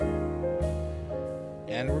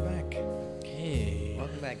And we're back. Hey.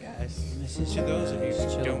 Welcome back, guys. This is to those of you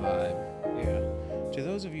who don't vibe. To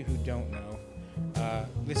those of you who don't know,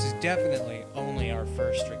 this is definitely only our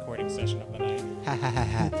first recording session of the night. Ha ha ha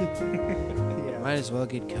ha. Yeah. Might as well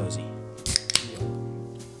get cozy.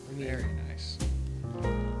 Very nice.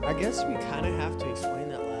 I guess we kind of have to explain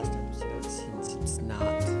that last episode since it's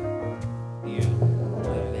not Yeah.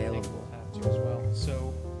 available. Have to as well.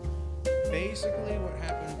 So basically, what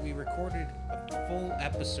happened? We recorded a full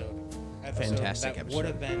episode Fantastic that episode. would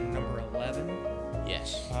have been number 11.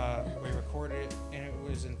 Yes. We recorded it, and it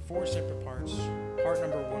was in 4 separate parts. Part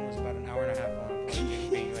number 1 was about an hour and a half long,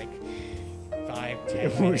 it being like 5-10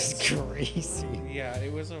 It minutes. was crazy. Yeah,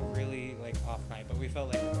 it was a really off night, but we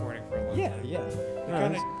felt like recording for a long time. Yeah. We No,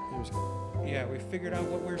 kinda- it was cool. Yeah, we figured out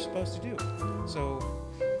what we were supposed to do. So,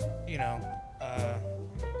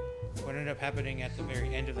 what ended up happening at the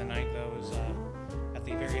very end of the night, though, is at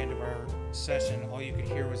the very end of our session, all you could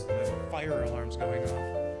hear was the fire alarms going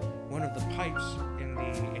off. One of the pipes in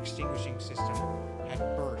the extinguishing system had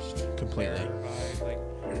burst. Completely. Thereby,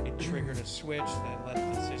 it triggered a switch that let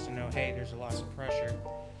the system know, hey, there's a loss of pressure.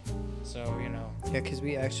 So, Yeah, because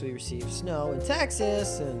we actually received snow in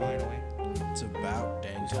Texas, and finally. It's about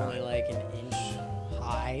dang it's only time. like an inch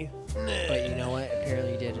high. But you know what?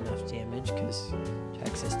 Apparently did enough damage because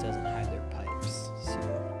Texas doesn't have their pipes. So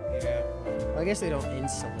Yeah. well, I guess they don't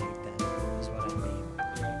insulate them, is what I mean.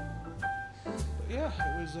 But yeah,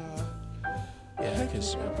 it was Yeah,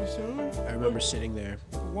 because I remember sitting there,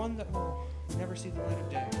 one that will never see the light of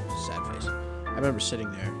day. sad face. I remember sitting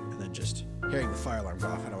there and then just hearing the fire alarm go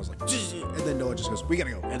off, and I was like, and then Noah just goes, "We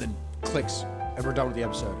gotta go," and then clicks, and we're done with the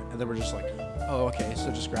episode. And then we're just like, "Oh, okay." So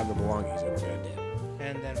just grab the belongings and we're good.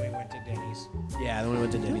 And then we went to Denny's. Yeah, then we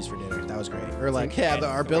went to Denny's for dinner. That was great. We're like, yeah,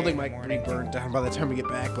 our 3 building in the might be morning. burned down by the time we get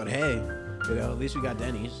back, but hey, at least we got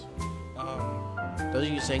Denny's. Those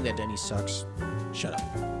of you saying that Denny's sucks, shut up.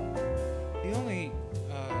 The only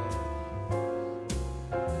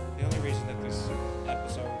reason that this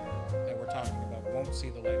episode that we're talking about won't see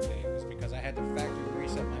the light of day is because I had to factory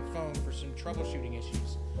reset my phone for some troubleshooting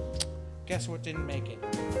issues. Guess what didn't make it?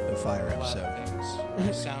 The fire A lot episode. of things.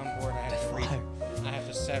 My soundboard, I have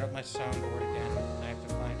to set up my soundboard again. I have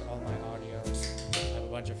to find all my audio. I have a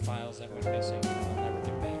bunch of files that went missing and I'll never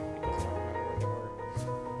get back because I don't remember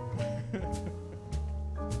where they were.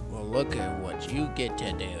 Well, look at what you get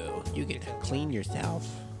to do. You get to clean yourself.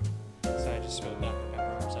 So I just spilled Dr. Pepper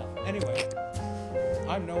on himself. Anyway,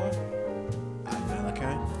 I'm Noah. I'm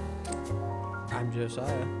Malachi. I'm Josiah.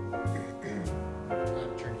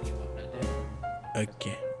 I'm turning you up, not down.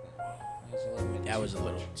 Okay. That was a little bit That was a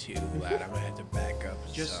little too loud. I'm gonna have to back up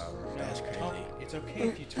Just some. no, That's talk. crazy. It's okay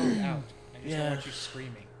if you tone it out. I just Yeah. don't want you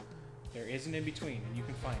screaming. There is an in between, and you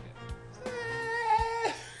can find it.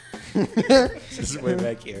 This is way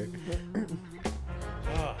back here.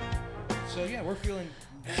 So yeah, we're feeling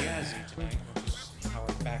jazzy tonight. Just our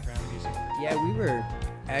background music. Yeah, we were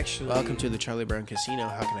actually. Welcome to the Charlie Brown Casino.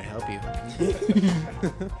 How can I help you?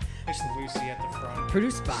 There's Lucy at the front.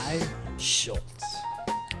 Produced by Schultz.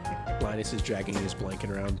 Linus is dragging his blanket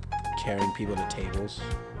around, carrying people to tables,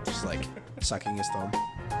 just like sucking his thumb.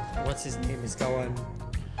 What's his name is going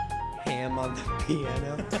ham on the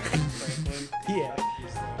piano. Franklin. Yeah.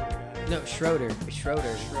 He's the other guy. No, Schroeder.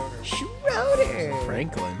 Schroeder. Schroeder.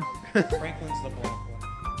 Franklin. Franklin's the black one.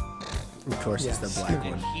 Of course, it's Yes. the black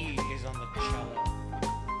And one. he is on the cello.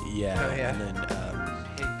 Yeah. Oh, yeah. And then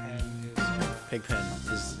Pigpen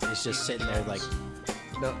is Pigpen is just sitting there like,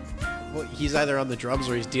 No. well, he's either on the drums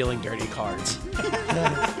or he's dealing dirty cards.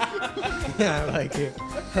 Yeah, I like it. I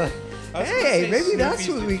was gonna Hey, say maybe that's Snoopy's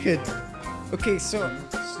what the we could. dealer. Okay, so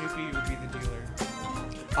Snoopy would be the dealer.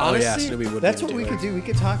 Oh, honestly, yeah, Snoopy would be that's the what we dealer. could do. We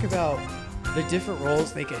could talk about the different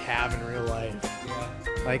roles they could have in real life. Yeah.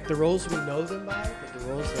 Like the roles we know them by, but the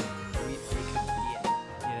roles that they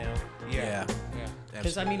could be in, you know? Yeah.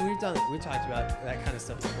 Because I mean, we talked about that kind of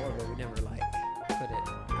stuff before, but we never like put it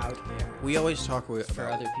out there We always talk for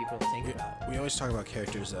about other people to think about. we always talk about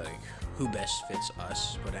characters that like who best fits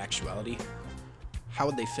us, but actuality, how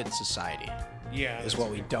would they fit society? Yeah. Is that's what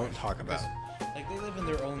a we good don't point. talk about. Like they live in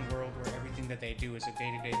their own world where everything that they do is a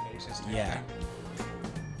day-to-day basis. type Yeah. thing.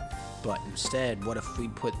 But instead, what if we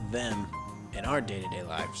put them in our day-to-day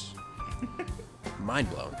lives? Mind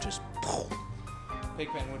blown. Just.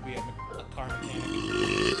 Pigpen would be a car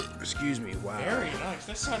mechanic. Excuse me. Wow. Very nice.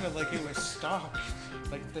 That sounded like it was stock.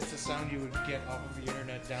 Like that's the sound you would get off of the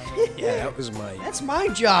internet down. Yeah, that was my. That's my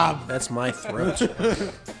job. That's my throat.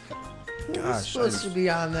 We're Gosh. supposed to be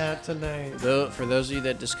on that tonight. Though, for those of you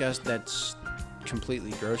that discussed that's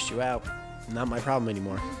completely grossed you out, not my problem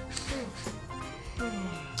anymore.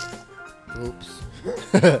 Oops.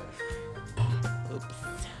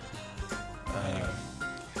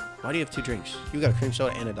 Why do you have 2 drinks? You got a cream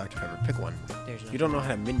soda and a Dr. Pepper. Pick one. There's no. You don't know how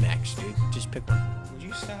to min-max, dude. Just pick one. Would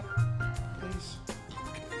you stop, please?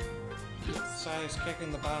 Sai is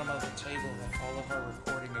kicking the bottom of the table that all of our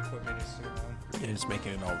recording equipment is sitting on. And it's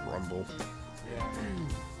making it all rumble.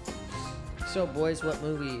 Yeah. So, boys, what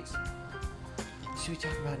movies should we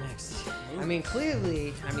talk about next? I mean,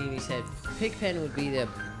 clearly, we said Pigpen would be the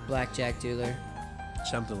blackjack dealer.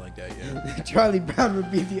 Something like that, yeah. Charlie Brown would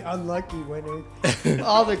be the unlucky winner.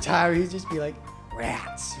 All the time, he'd just be like,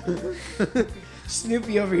 rats.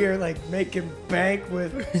 Snoopy over here, like, making bank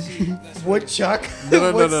with Woodchuck.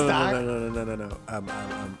 No.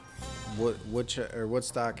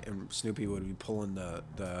 Woodstock and Snoopy would be pulling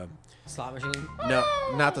the Slot machine? no,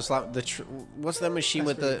 not the slot. What's that machine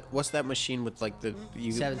with the? What's that machine with like the?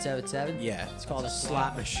 777? Yeah. It's called a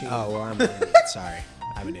slot machine. Oh well, I'm an idiot. Sorry,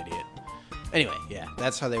 I'm an idiot. Anyway, yeah,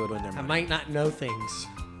 that's how they would win their I money. might not know things,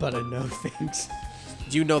 but I know things.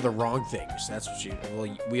 You know the wrong things. That's what you.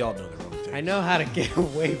 Well, we all know the wrong things. I know how to get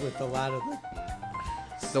away with a lot of the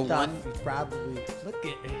The stuff. one. You probably look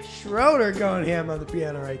at Schroeder going ham on the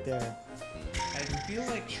piano right there. I feel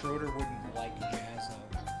like Schroeder wouldn't like jazz though.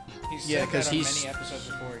 He's Yeah, said 'cause that on he's- many episodes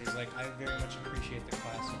before. He's like, I very much appreciate the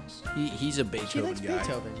classics. He's a He Beethoven likes guy.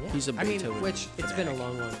 Beethoven, yeah. He's a Beethoven. which it's been a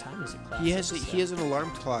fanatic. long time as a classic. He has an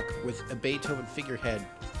alarm clock with a Beethoven figurehead,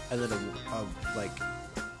 and then a like.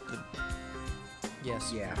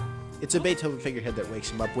 Yes. Yeah. It's a Beethoven figurehead that wakes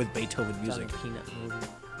him up with Beethoven It's on music. a Peanut movie.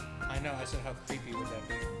 I know. I said, how creepy would that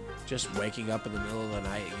be? Just waking up in the middle of the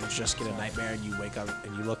night, you just get a nightmare, and you wake up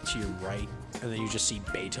and you look to your right, and then you just see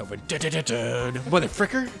Beethoven. Dun-dun-dun-dun.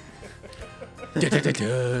 Motherfricker.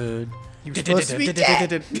 Dun-dun-dun-dun. You're supposed to be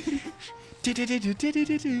dead.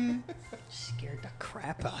 Dun-dun-dun-dun-dun-dun. Scared the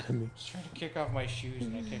crap out of me. Just trying to kick off my shoes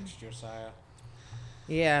and I kicked Josiah.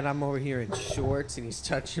 Yeah, and I'm over here in shorts, and he's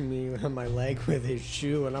touching me on my leg with his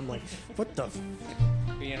shoe, and I'm like, what the?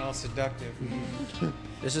 Being all seductive.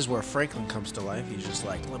 This is where Franklin comes to life. He's just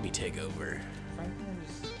like, let me take over. Franklin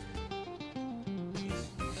is.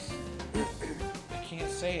 I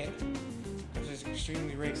can't say it because it's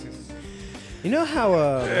extremely racist. You know how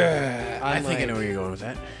I think I know where you're going with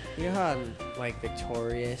that. You know how on, like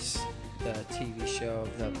Victorious, the TV show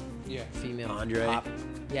of the Yeah. female Andre? pop.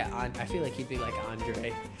 Yeah, I feel like he'd be like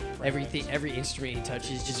Andre. Everything, every instrument he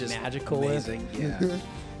touches, just magical. with. Amazing. Yeah.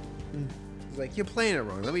 He's like, you're playing it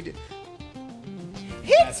wrong. Let me do.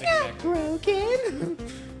 It's That's not exactly- broken.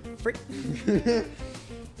 Frick.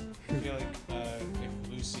 I feel like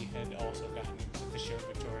if Lucy had also gotten into the show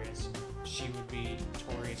Victorious, she would be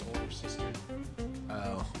Tori's older sister.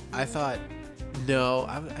 Oh, I thought. No,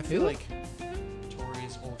 I feel Who? like.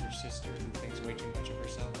 Tori's older sister who thinks way too much of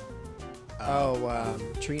herself.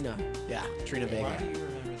 Trina. Yeah, Trina Why Vega. do you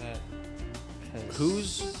remember that?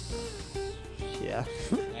 Who's Yeah.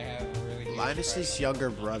 I have a really huge Linus's crush on younger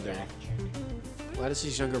brother? Jack Jr.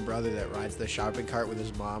 Linus's younger brother that rides the shopping cart with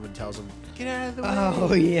his mom and tells him, "Get out of the way!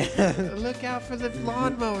 Oh yeah. Look out for the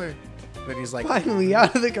lawnmower!" But he's like, Finally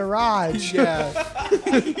out of the garage. "Yeah."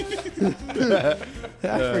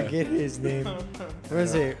 I forget his name. What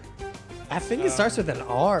is it? I think it starts with an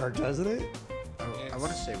R, doesn't it? I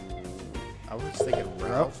want to say. I was thinking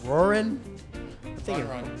Ralph. Roarin'? I'm Run, thinking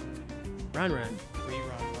run, Run. rerun,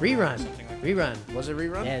 Rerun. something like that. Rerun. Was it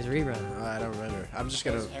rerun? Yeah, it's rerun. Oh, I don't remember. I'm just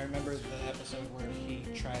gonna. I remember the episode where he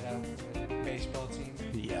tried out for the baseball team.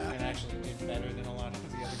 Yeah. And actually did better than a lot of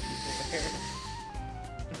the other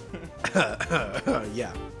people there.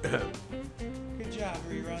 Yeah. Good job,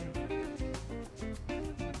 rerun.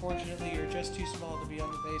 Unfortunately, you're just too small to be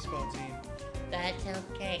on the baseball team. That's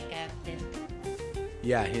okay, Captain.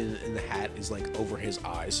 Yeah. And the hat is like over his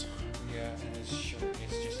eyes. Yeah, and his shirt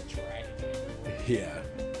is just dragging everywhere. Yeah.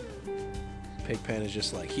 Pigpen is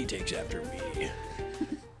just like, he takes after me.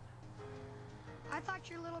 I thought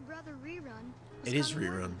your little brother Rerun. It is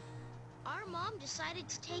rerun. Our mom decided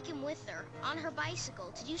to take him with her on her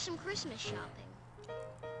bicycle to do some Christmas shopping.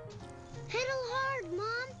 Pedal hard,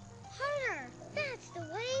 Mom. Harder. That's the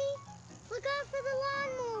way. Look out for the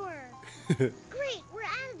lawnmower. Great, we're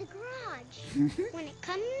out of the garage. When it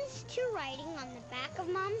comes to riding on the back of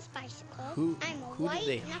Mom's bicycle, Who I'm a who white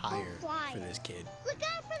did they knuckle hire flyer. for this kid? Look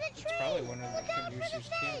out for the train. probably one of the Look out for the producer's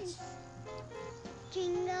kids. fence.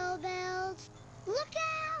 Jingle bells, look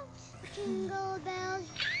out! Jingle bells,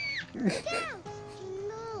 look out!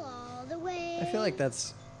 Jingle all the way. I feel like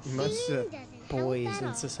that's most Singing doesn't help boys at in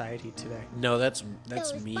all. society today. No, that's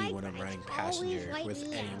Those me bike when I'm rides riding always passenger wipe with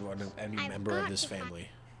me out. any I've member of got this to find- family.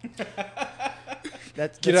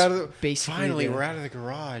 That's Get that's out of the. basically Finally, the- we're out of the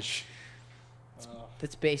garage.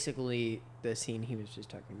 That's basically the scene he was just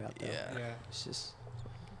talking about, though. Yeah. Yeah. It's just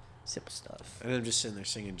simple stuff. And I'm just sitting there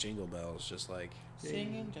singing Jingle Bells, just like.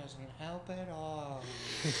 Singing doesn't help at all.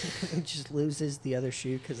 He just loses the other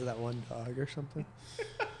shoe because of that one dog or something.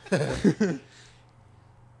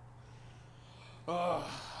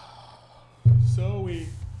 Zoe.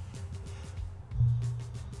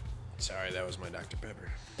 Sorry, that was my Dr.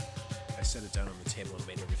 Pepper. I set it down on the table and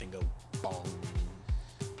made everything go bong.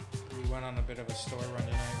 We went on a bit of a store run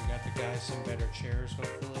tonight. We got the guys some better chairs,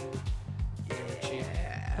 hopefully. They were cheap.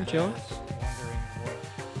 I'm chilling. I was wondering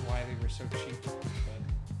why they were so cheap.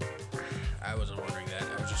 But I wasn't wondering that.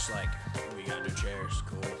 I was just like, we got new chairs,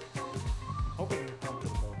 cool. I'm hoping you're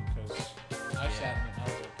comfortable because I sat in it and I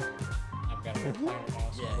was like, I've got a recliner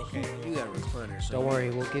now, so Yeah, okay. you got a recliner, so. Don't worry,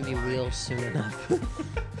 we'll give you wheels soon enough.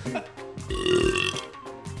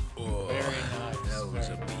 Oh, Very nice. that was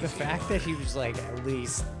a Very beefy The fact one. that he was like at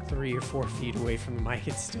least 3 or 4 feet away from the mic,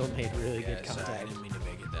 it still made really good Yeah, sorry, I contact. didn't mean to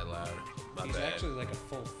make it that loud. My He's bad. actually like a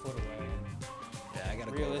full foot away. Yeah, I got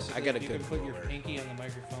a Realistically, I got a if you good can put your roller. pinky on the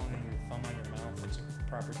microphone and your thumb on your mouth, it's a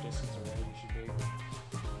proper distance away you should be.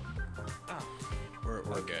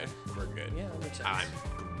 We're good. We're good. Yeah, that makes sense.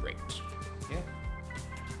 I'm great. Yeah.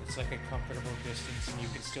 It's like a comfortable distance and you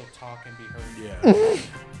can still talk and be heard. Yeah.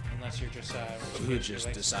 Unless you're just Who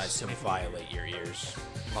just decides to violate your ears?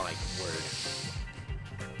 My word.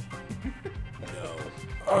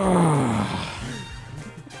 No.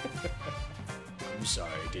 I'm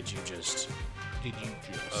sorry. Did you just?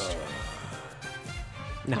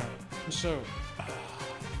 No. So,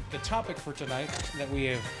 the topic for tonight that we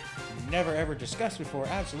have never ever discussed before,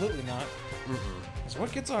 absolutely not, is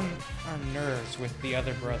what gets on our nerves with the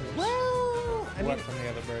other brothers. Well, I What mean, from the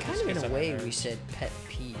other brothers kind of gets in a on our way nerves? we said pet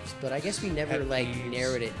peeves, but I guess we never Pet like peeves.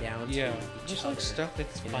 narrowed it down to Yeah, each just other. like stuff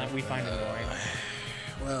that's you fine, know? we find annoying.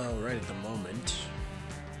 Well, right at the moment,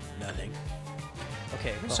 nothing.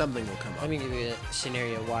 Okay, well, Something will come up. let me give you a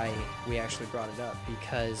scenario why we actually brought it up,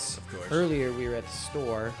 because Of course. earlier we were at the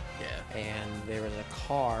store Yeah. and there was a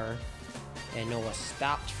car and Noah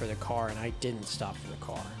stopped for the car and I didn't stop for the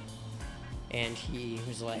car. And he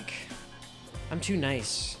was like, I'm too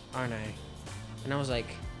nice, aren't I? And I was like,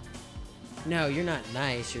 no, you're not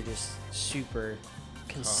nice, you're just super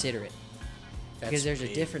considerate. Because there's a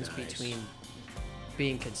being difference nice. between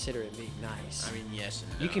being considerate and being nice. I mean, yes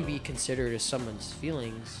and no. You can be considerate of someone's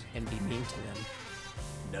feelings and be mean to them.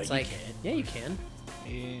 No, It's you like, can't. yeah, you can.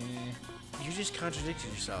 You just contradicted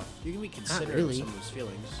yourself. You can be considerate really. of someone's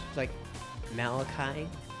feelings. It's like, Malachi,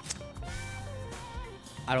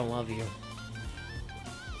 I don't love you.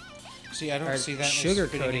 See, I don't Or see that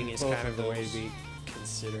sugarcoating in is both kind of the way those. to be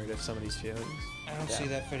considerate of somebody's feelings. I don't see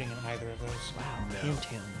that fitting in either of those. Wow, No.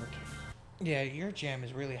 Hamtown, okay. Yeah, your jam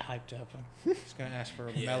is really hyped up. I'm just gonna ask for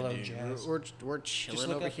a mellow dude, jazz. We're chilling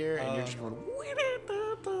look over up, here, and you're just going.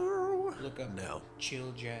 Look up No.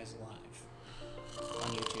 Chill Jazz Live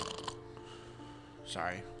on YouTube.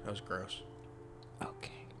 Sorry, that was gross.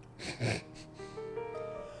 Okay.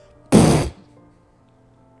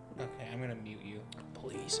 Okay, I'm gonna mute you.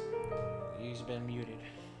 Please. You've been muted.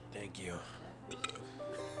 Thank you.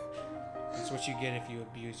 That's what you get if you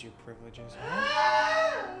abuse your privileges.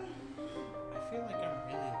 I feel like I'm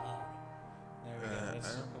really loud. There we go.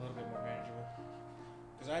 That's a little bit more manageable.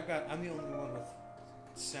 Because I'm the only one with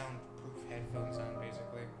soundproof headphones on,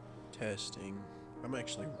 basically. Testing. I'm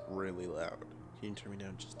actually really loud. Can you turn me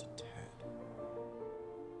down just a tad?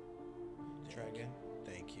 Try again.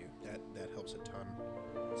 Thank you. That helps a ton.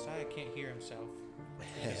 Sai can't hear himself.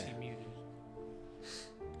 Because he muted.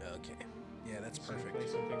 Okay. Yeah, that's He's gonna perfect. play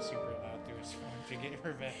something super loud through his phone to get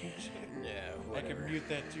revenge. Yeah, I whatever. can mute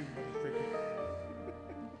that too, motherfucker.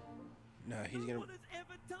 No, he's No gonna. one has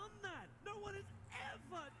ever done that. No one has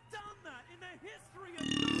ever done that in the history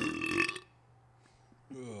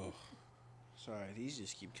of. Ugh. Sorry, these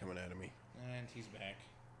just keep coming out of me. And he's back.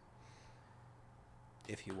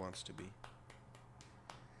 If he wants to be.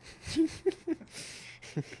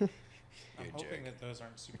 I'm Good hoping joke. that those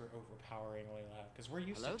aren't super overpoweringly loud, because we're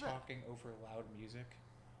used to talking over loud music,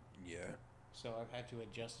 Yeah. so I've had to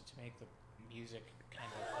adjust it to make the music kind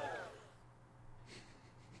of like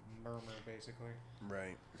murmur, basically.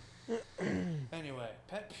 Right. Anyway,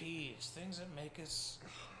 pet peeves, things that make us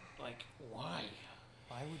like, why?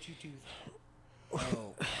 Why would you do that?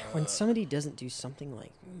 Oh. When somebody doesn't do something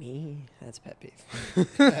like me, that's pet peeve.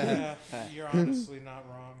 Yeah, you're honestly not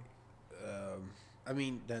wrong. I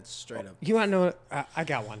mean, that's straight up. You want to know what? I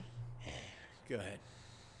got one. Go ahead.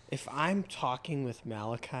 If I'm talking with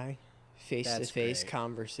Malachi, face-to-face That's great.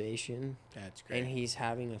 conversation, That's great. and he's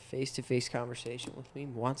having a face-to-face conversation with me,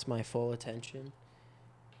 wants my full attention,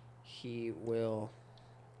 he will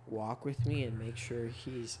walk with me and make sure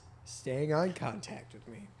he's staying on contact with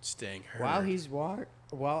me. Staying hurt.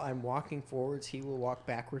 While I'm walking forwards, he will walk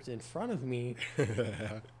backwards in front of me.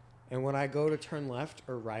 And when I go to turn left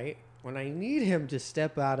or right, when I need him to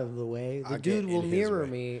step out of the way, the I'll dude get will in his mirror way.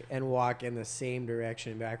 me and walk in the same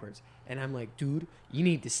direction backwards. And I'm like, dude, you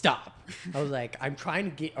need to stop. I was like, I'm trying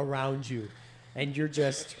to get around you, and you're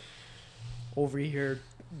just over here,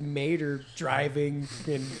 mater driving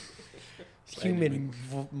in human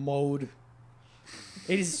mode.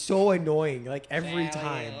 It is so annoying. Like every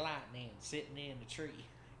time. Lightning sitting in the tree.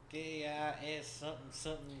 K-I-S something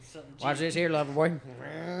something something. Watch this here, lover boy.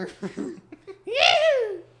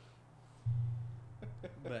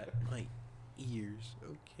 But my ears,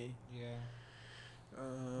 okay. Yeah.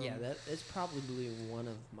 Yeah, that's probably one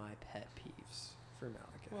of my pet peeves for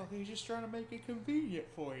Malachi. Well, he's just trying to make it convenient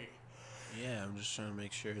for you. Yeah, I'm just trying to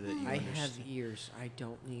make sure that you I have understand. ears. I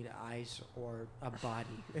don't need eyes or a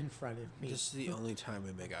body in front of me. This is the only time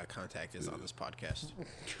we make eye contact is on this podcast.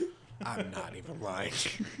 I'm not even lying.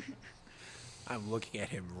 I'm looking at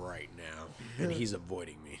him right now, and he's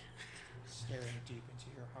avoiding me. Staring deep into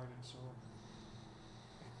your heart and soul.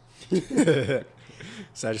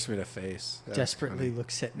 So I just made a face. That was Desperately funny.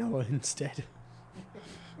 looks at Noah instead.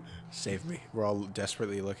 Save me. We're all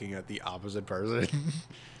desperately looking at the opposite person.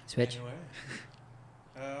 Switch. Anyway,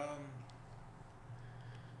 I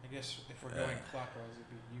guess if we're going clockwise, it'd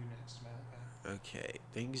be you next, Malachi. Okay,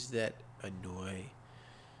 things that annoy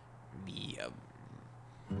me.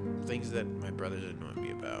 Things that my brothers annoy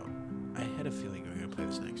me about. I had a feeling we were gonna play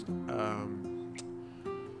this next.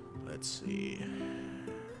 Let's see.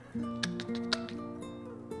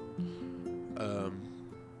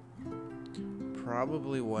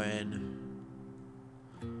 Probably when.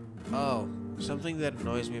 Oh, something that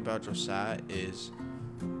annoys me about Josiah is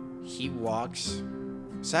he walks.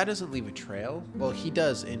 Josiah doesn't leave a trail. Well, he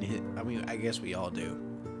does in his. I mean, I guess we all do,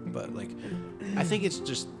 but like, I think it's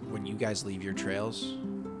just when you guys leave your trails.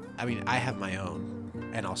 I mean, I have my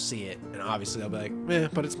own, and I'll see it, and obviously I'll be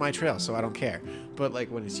like, but it's my trail, so I don't care. But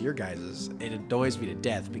like when it's your guys's, it annoys me to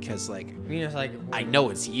death because like I mean, it's like I know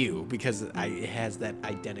it's you because it has that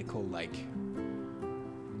identical like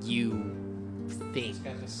you thing. It's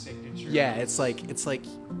got the signature. Yeah, it's a it's like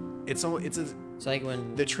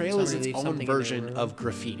when the trail is somebody its leaves own something in their version room. of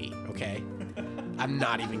graffiti. Okay, I'm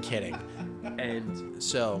not even kidding. And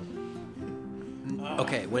so,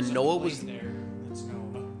 okay, when Noah was there, it's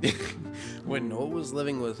Noah. when Noah was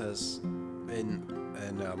living with us in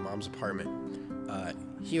Mom's apartment,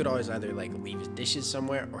 he would always either like leave his dishes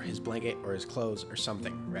somewhere or his blanket or his clothes or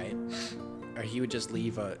something, right? Or he would just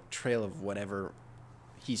leave a trail of whatever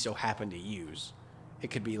he so happened to use.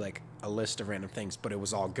 It could be like a list of random things, but it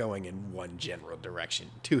was all going in one general direction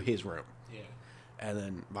to his room. Yeah. And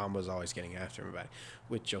then Mom was always getting after him about it.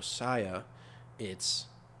 With Josiah, it's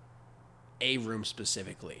a room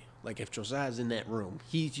specifically. Like if Josiah's in that room,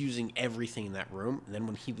 he's using everything in that room. And then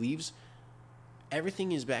when he leaves,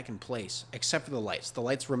 everything is back in place except for the lights. The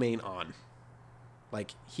lights remain on.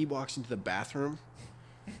 Like he walks into the bathroom,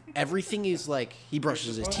 everything is like he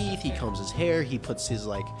brushes his teeth, he combs his hair, he puts his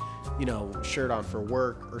like, shirt on for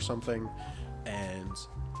work or something, and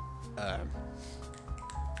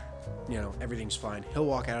everything's fine. He'll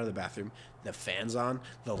walk out of the bathroom, the fan's on,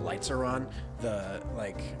 the lights are on,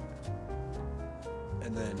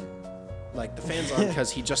 and then like the fan's on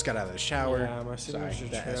because he just got out of the shower. Yeah, my Sorry,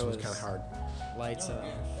 signature that trail was is kind of hard. lights Oh,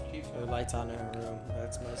 off. keep Or lights on in a room.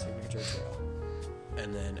 That's my signature trail.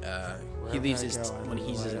 And then he Wherever leaves I his go, I when leave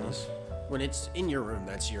he's the in light his when it's in your room,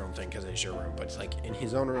 that's your own thing because it's your room. But it's like in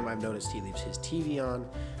his own room, I've noticed he leaves his TV on.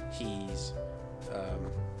 He's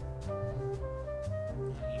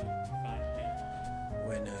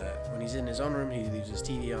when he's in his own room, he leaves his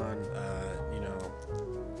TV on.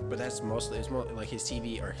 But that's mostly it's more like his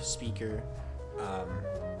TV or his speaker.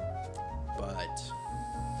 But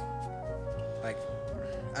like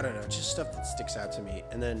I don't know, just stuff that sticks out to me.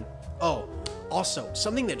 And then also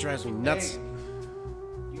something that drives me nuts. Hey,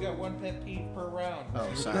 you got one pet peeve per round.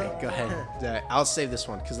 Oh, sorry. Go ahead. I'll save this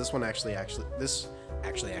one because this one actually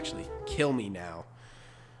kill me now.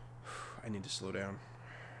 I need to slow down.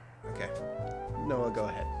 Okay. Noah, go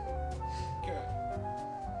ahead. Good.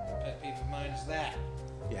 Pet peeve of mine is that.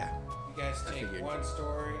 Yeah. You guys take figured. one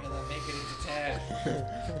story and then make it into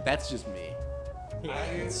 10. That's just me.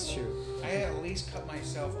 It's true. I at least cut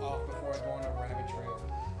myself off before I go on a rabbit trail.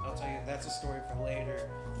 I'll tell you that's a story for later,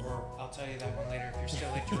 or I'll tell you that one later if you're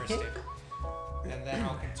still interested. And then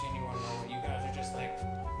I'll continue on what you guys are just like,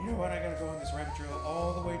 you know what, I gotta go on this rabbit trail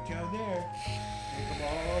all the way down there and come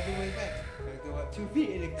all the way back. Go up 2 feet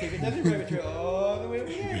and then take another rabbit trail all the way over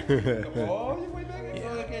here. Go all the way back and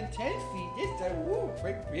go again 10 feet. This time, woo,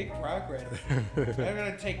 big progress. I'm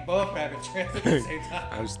gonna take both rabbit trails at the same time.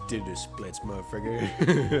 I was did the splits, motherfucker.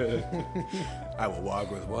 I will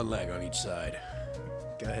walk with one leg on each side.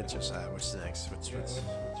 Go ahead, Josiah. What's next? What's What's your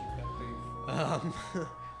pet peeve?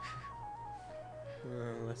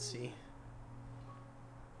 Let's see.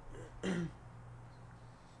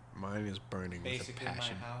 Mine is burning Basically with a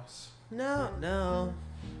passion. my house. No.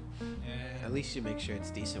 Yeah. At least you make sure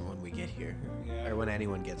it's decent when we get here, Yeah. or when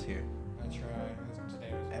anyone gets here. I try.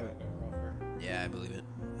 Today was a little bit rougher. Yeah, I believe it.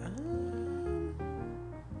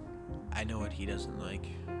 I know what he doesn't like.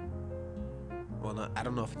 Well, not, I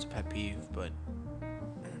don't know if it's a pet peeve, but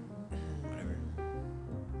whatever.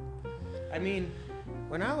 I mean,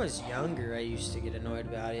 when I was younger, I used to get annoyed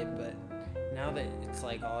about it, but now that it's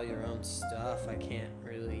like all your own stuff, I can't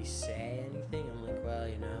really say anything. I'm like, well,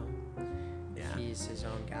 you know, Yeah. he's his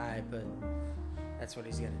own guy, but that's what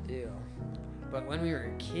he's gonna do. But when we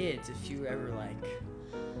were kids, if you ever like,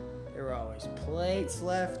 there were always plates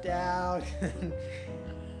left out.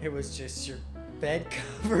 It was just your bed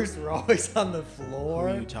covers were always on the Who floor.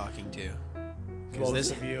 are you talking to? 'Cause Both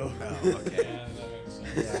this- of you. Oh, Yeah, okay. that makes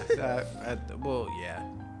sense. Yeah. Well, yeah.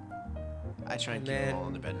 I try and And keep them then- all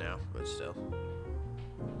in the bed now, but still.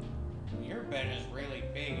 Your bed is really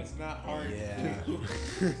big. It's not hard Yeah. to do.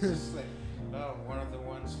 It's just like, oh, one of the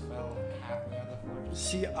ones fell halfway on the floor.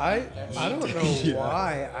 See, I don't know Yeah.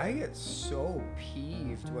 why I get so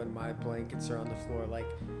peeved when my blankets are on the floor. Like,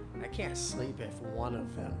 I can't sleep if one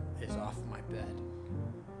of them is off my bed.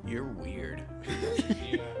 You're weird.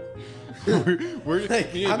 Yeah. We're,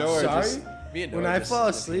 Like, me and I'm Noah are sorry. just- me and When Noah I just fall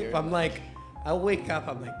live asleep, here. I'm like, I'll wake up.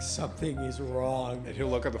 I'm like, something is wrong. And he'll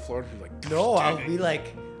look on the floor and be like, No, I'll be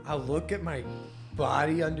like, I'll look at my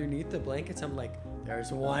body underneath the blankets. I'm like,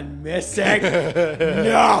 there's one missing.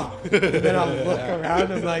 No. And then I'll look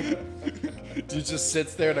around. I'm like, He just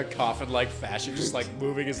sits there in a coffin-like fashion, just like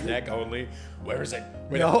moving his neck only. Where is it?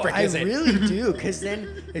 Where no, the frick I is it? really do. Because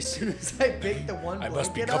then as soon as I pick the one I blanket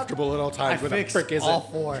must be up, comfortable at all I times. Where the fix frick is all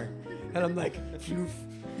it? four. And I'm like, phew.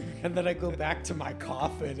 And then I go back to my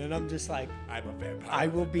coffin and I'm just like, I'm a vampire. I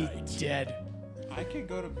will of the be night. dead. I could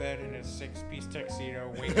go to bed in a 6-piece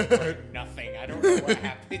tuxedo, wake up for nothing. I don't know what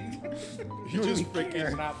happened. He just It's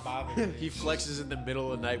freaking. not bothering me. He flexes in the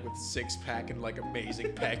middle of the night with 6-pack and like amazing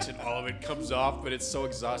pecs, and all of it comes off. But it's so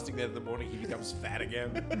exhausting that in the morning he becomes fat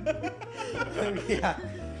again. Yeah.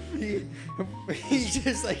 He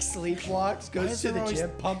just like sleepwalks, goes to the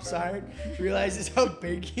gym, pumps iron, realizes how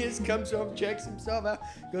big he is, comes home, checks himself out,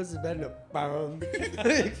 goes to bed and boom.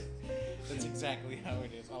 That's exactly how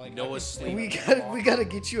it is. All I Noah's sleep. we gotta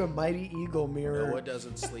get you a Mighty Eagle mirror. Noah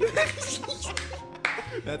doesn't sleep.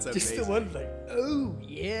 That's amazing. Just the one like, oh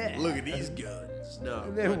yeah. Look at these guns. No.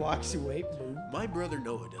 And then but walks away. Boom. my brother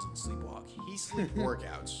Noah doesn't sleepwalk. He sleep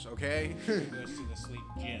workouts. Okay. He goes to the sleep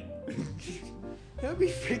gym. That'd be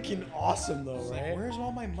freaking awesome though, It's like, right? where's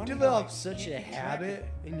all my money? Develop going? such a Can't keep track of habit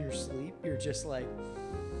it. in your sleep. You're just like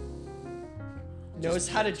knows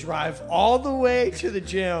how to drive all the way to the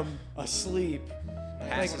gym asleep. Like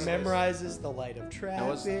Passes. memorizes the light of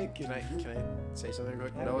Noah's, traffic. can I say something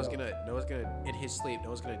quick? I Noah's will. gonna in his sleep.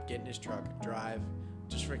 Noah's gonna get in his truck, drive,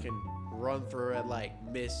 just freaking run through a red light,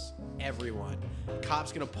 miss everyone.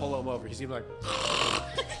 Cop's gonna pull him over. He's gonna be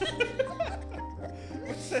like,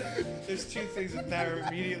 There's two things that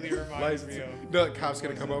immediately reminds me of. no, the cop's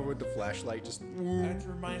gonna come over with the flashlight. Just That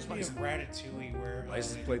reminds me of Ratatouille, where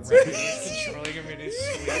License plates. Ratatouille is controlling him in his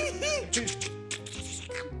sleep.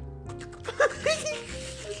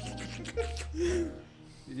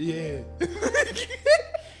 yeah.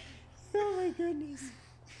 Oh my goodness.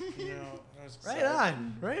 You know, I was Right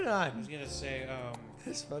on. Right I on. was gonna say,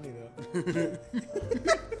 That's funny though.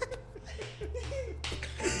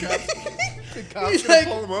 The cop's He's gonna like-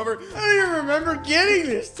 pull him over. I don't even remember getting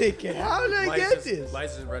this ticket. How did I get this?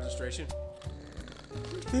 License and registration.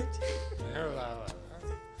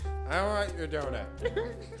 I want your donut.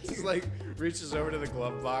 Just like reaches over to the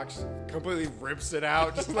glove box, completely rips it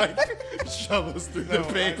out, just like shovels through the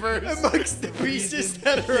papers. Amongst the pieces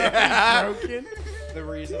that are Yeah. already broken. the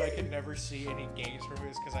reason I can never see any games from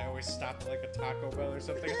it is because I always stop at like a Taco Bell or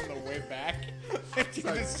something on the way back and do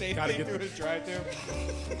the same Gotta thing get through a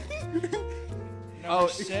drive-thru. Number Oh.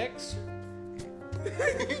 6.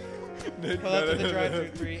 No, Pull up to the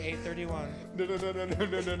drive-thru 831.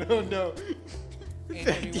 no.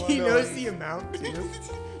 831. He knows the amount too.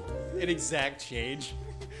 An exact change.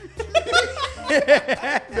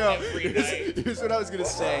 Every night. Here's what I was gonna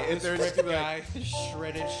say. If This there's ripped gonna be guy, his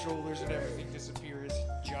shredded shoulders and everything disappear. His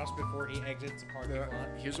jaw house before he exits the parking lot.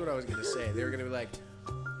 Here's what I was gonna say. They were gonna be like,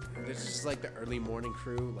 this is like the early morning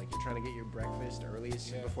crew. Like you're trying to get your breakfast early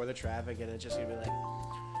before the traffic, and it's just gonna be like,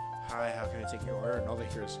 hi, how can I take your order? And all they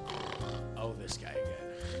hear is, oh, this guy again.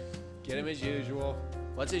 Get him as usual.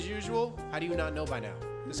 What's as usual? How do you not know by now?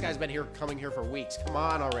 This guy's been coming here for weeks. Come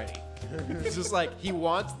on already. It's just like, he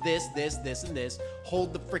wants this, and this.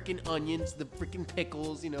 Hold the freaking onions, the freaking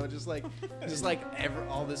pickles, just like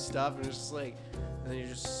all this stuff. And it's just like,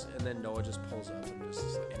 and then Noah just pulls up and just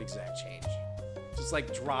is like, an exact change. Just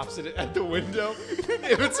like drops it at the window.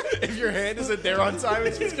 If your hand isn't there on time,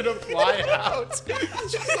 it's just gonna fly out.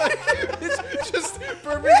 It's just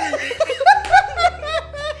perfectly.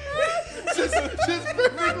 Just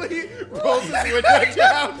perfectly rolls his window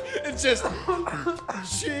down and just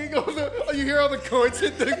ching you hear all the coins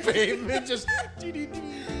hit the pavement, just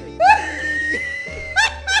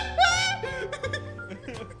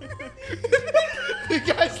the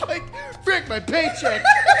guy's like, frick, my paycheck.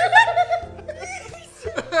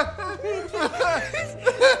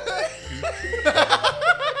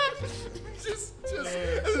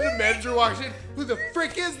 And then the manager walks in. Who the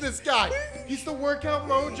frick is this guy? He's the workout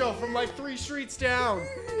mojo from like 3 streets down.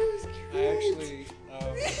 I actually,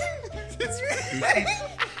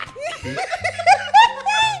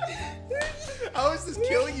 How is this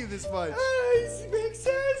killing you this much? This makes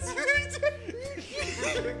sense.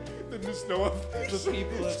 The snow. the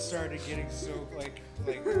people have started getting so like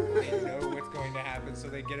they know what's going to happen, so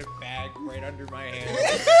they get a bag right under my hand.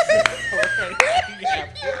 Before anything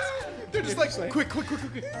happens. They're just like, quick.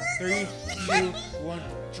 3, 2, 1,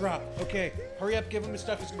 drop. Okay, hurry up, give him his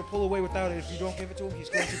stuff. He's gonna pull away without it. If you don't give it to him, he's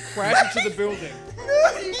going to crash into the building.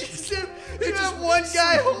 You have one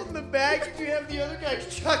guy holding the bag, and you have the other guy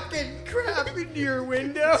chucking crap into your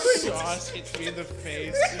window. Sauce hits me in the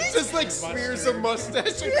face. Just like smears a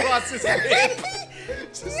mustache across his head.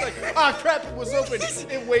 Just like, crap, it was open.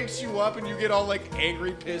 It wakes you up and you get all like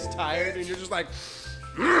angry, pissed, tired, and you're just like,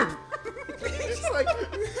 it's like,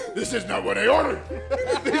 this is not what I ordered.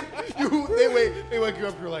 They wake you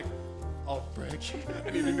up, you're like, oh, frick,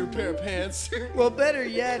 I need a new pair of pants. Well, better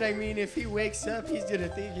yet, I mean, if he wakes up, he's gonna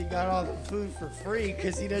think he got all the food for free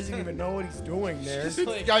because he doesn't even know what he's doing there.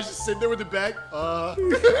 The guy's just sitting there with the bag.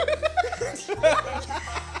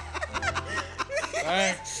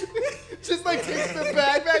 Just like takes the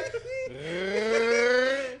bag back.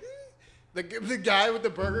 The guy with the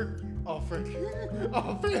burger. Oh frick.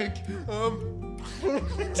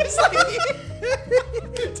 Just like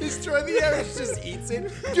destroy the air. Just eats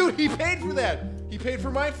it. Dude, he paid for that. He paid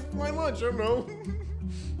for my lunch. I don't know.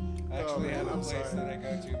 I actually have a place that I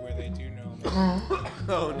go to where they do know me.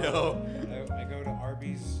 Oh no. I go to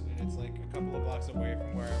Arby's, and it's like a couple of blocks away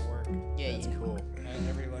from where I work. Yeah, That's cool. And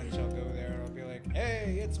every lunch I'll go there and I'll be like,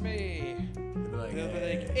 hey, it's me. They'll be like, And they'll be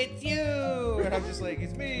like, it's you. And I'm just like,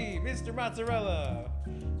 it's me, Mr. Mozzarella.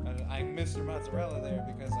 And I'm Mr. Mozzarella there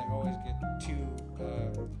because I always get 2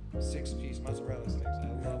 6-piece mozzarella sticks.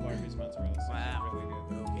 I love Arby's mozzarella sticks. Wow. It's really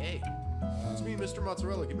good. okay. It's me, Mr.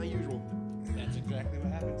 Mozzarella. Get my usual. That's exactly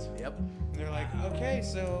what happens. Yep. And they're like, okay,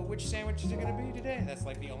 so which sandwich is it going to be today? That's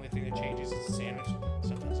like the only thing that changes is the sandwich.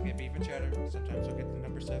 Sometimes I'll get beef and cheddar. Sometimes I'll get the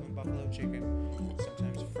number 7 buffalo chicken.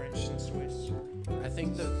 Sometimes French and Swiss. I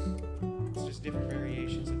think It's just different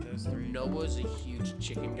variations of those 3. Noah's a huge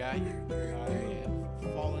chicken guy. I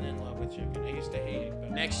have fallen in love with chicken. I used to hate it,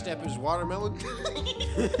 but Next step is watermelon.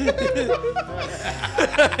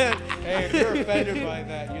 hey, if you're offended by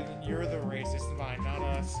that, you're the racist, not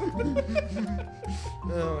us.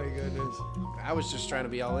 Oh my goodness. I was just trying to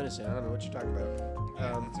be all innocent. I don't know what you're talking about.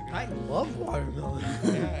 That's a good I love watermelon.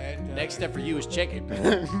 yeah, and, Next step for you is chicken.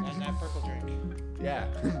 and that purple drink. Yeah.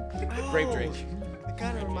 Grape drink. It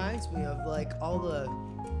kind of reminds me of like all the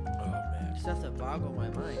Oh man. stuff that boggle my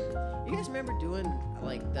mind. You guys remember doing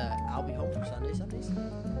like the I'll Be Home for Sundays?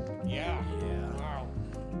 Yeah. Yeah. Wow.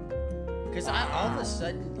 Because I all of a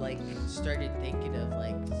sudden like started thinking of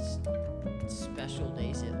like special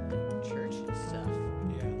days at like, church and stuff.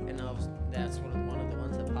 Yeah. And that's one of the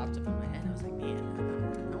ones that popped up in my head. I was like, man,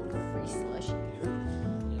 I want a free slushy.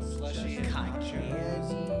 Slushy and Cotton nachos.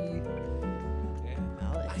 candy. Yeah.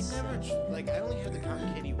 All that I never stuff. I only had the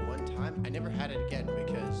cotton candy one time. I never had it again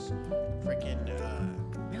because freaking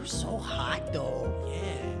It was so hot though.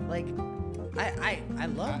 yeah. Like, I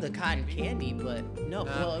love the cotton candy, but no.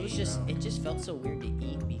 Not Well, it was me, just no. it just felt so weird to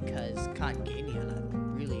eat because cotton candy on a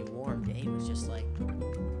really warm day was just like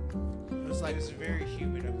It was like It was very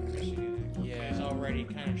humid up in Michigan. Yeah. It was already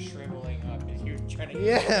kind of shriveling up, and you're trying to.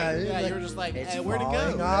 yeah, you were just like, it's hey, where'd it go?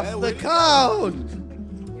 falling off Yeah, the where'd it go? cone.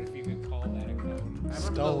 What if you could call that a cone? I remember the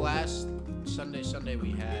Stone. last Sunday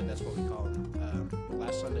we had. That's what we call them. The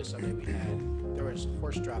last Sunday we had, there was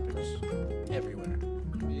horse droppings everywhere.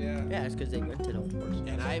 Yeah. Yeah, it's because they rented a horse.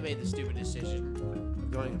 And I made the stupid decision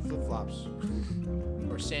of going in flip-flops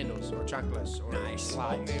or sandals or chanclas or Nice. I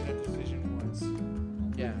slides. made that decision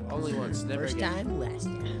once. Yeah, only once, never First again. time, last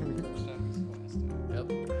time. First time is the last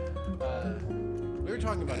time. Yep. We were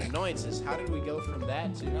talking about annoyances. How did we go from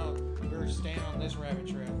that to? No, we were staying on this rabbit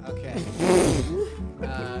trail. Okay.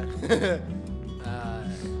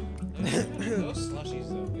 Those slushies,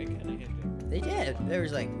 though, they kind of hit different. They did. There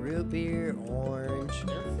was like root beer, orange.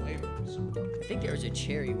 Their flavors. I think there was a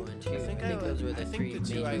cherry one too. I think those were the three the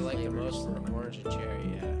two I major like the flavors. most were orange and cherry.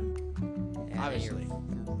 Yeah. And Obviously.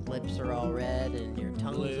 your lips are all red and your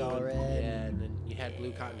tongue's all red. Yeah, and then you had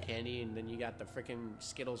blue cotton candy, and then you got the freaking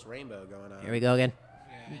Skittles rainbow going on. Here we go again.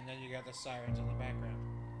 Yeah, and then you got the sirens in the background.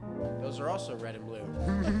 Those are also red and blue.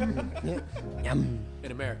 Yum.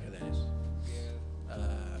 In America, that is. Yeah.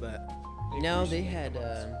 But They no, recently they had come out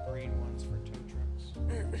with some green ones for tow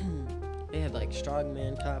trucks. they had like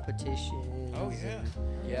strongman competitions. Oh yeah.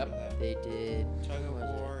 Yep. They did Tug of what was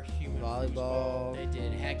it? war, human volleyball,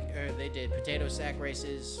 They did potato sack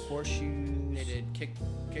races. horseshoes. They did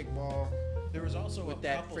kickball. foosball. There was also With a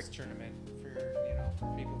that couples tournament for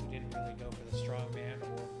for people who didn't really go for the strongman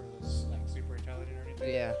or for the like super intelligent or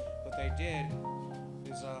anything. Yeah. What they did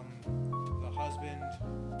is the husband,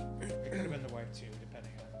 it could have been the wife too,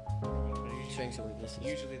 depending on. But usually- Strengths and weaknesses.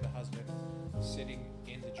 Usually the husband sitting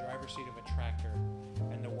in the driver's seat of a tractor,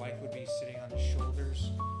 and the wife would be sitting on his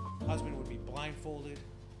shoulders. Husband would be blindfolded,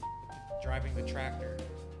 driving the tractor,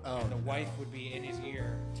 and the wife would be in his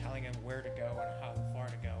ear telling him where to go and how far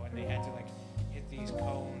to go, and they had to like hit these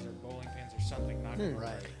cones or bowling pins or something, not gonna Right.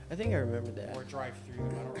 work, I think I remember that. or drive through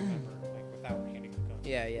them. I don't remember, like without hitting the cones.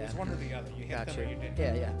 Yeah, It yeah. was one or the other. You hit Gotcha. them or you didn't.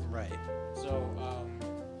 Yeah, yeah. Right. So,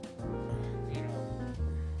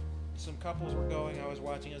 some couples were going. I was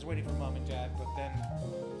watching. I was waiting for mom and dad, but then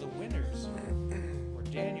the winners were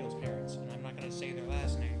Daniel's parents, and I'm not going to say their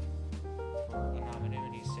last name for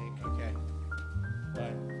anonymity's sake. Okay.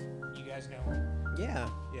 But you guys know. Yeah.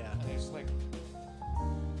 Yeah. And it's like,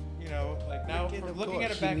 like now, Wicked, from of looking at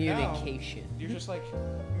course. it back now, Communication. you're just like,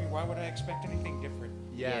 I mean, why would I expect anything different?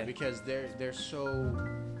 Yeah, Yeah. because they're so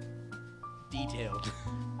detailed.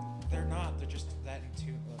 They're not. They're just that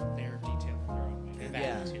into their detail in their own way. They're that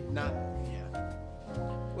yeah. into. Not. Yeah.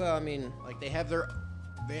 Well, I mean, Like they have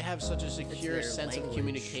such a secure their sense of language.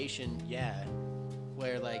 communication. Yeah.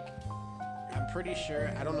 Where like, I'm pretty sure.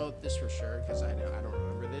 I don't know this for sure because I don't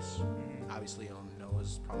remember this. Obviously,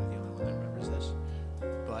 Noah's probably the only one that remembers this.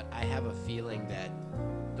 But I have a feeling that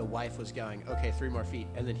the wife was going, okay, 3 more feet,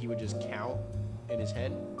 and then he would just count in his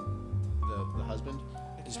head. The husband,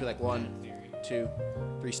 just be like 1, 2,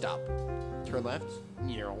 3, stop. Turn left.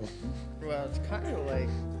 well, it's kind of like,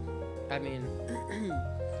 I mean,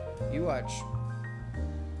 you watch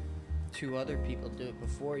 2 other people do it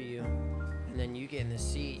before you, and then you get in the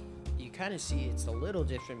seat. You kind of see it's a little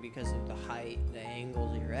different because of the height, the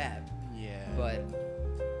angles you're at. Yeah. But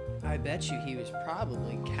I bet you he was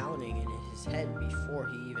probably counting in his head before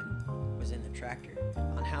he even was in the tractor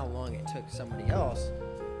on how long it took somebody else.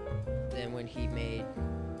 Then when he made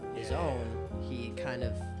his Yeah. own, he kind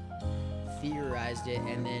of theorized it,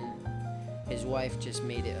 and then his wife just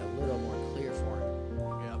made it a little more clear for him.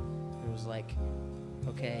 Yep. It was like,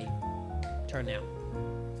 okay, turn now.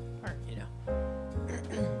 Or,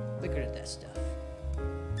 they're good at that stuff.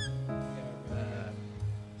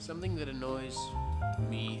 Something that annoys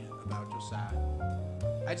me about Josiah,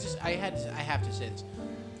 I have to say this.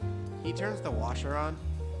 He turns the washer on,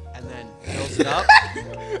 and then fills it up,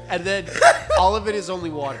 and then all of it is only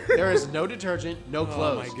water. There is no detergent, no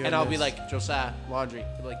clothes. And I'll be like, Josiah, laundry.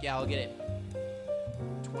 He'll be like, yeah, I'll get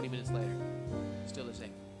it. 20 minutes later, still the same.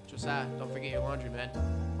 Josiah, don't forget your laundry, man.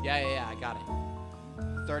 Yeah, I got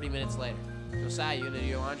it. 30 minutes later, Josiah, you gonna do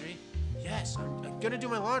your laundry? Yes, I'm gonna do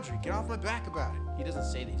my laundry. Get off my back about it. He doesn't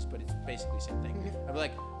say these, but it's basically the same thing. I'll be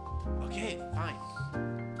like, okay, fine.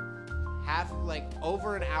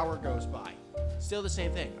 Over an hour goes by. Still the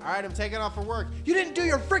same thing. All right, I'm taking off for work. You didn't do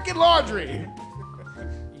your freaking laundry.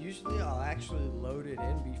 Usually I'll actually load it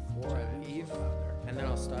in before I leave, and then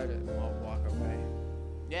I'll start it and I'll walk away.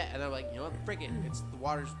 Yeah, and I'm like, you know what? Frick it. The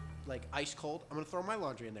water's like ice cold. I'm gonna throw my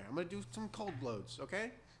laundry in there. I'm gonna do some cold loads,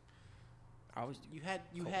 okay? I always do. You had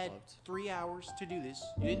Cold loads. 3 hours to do this.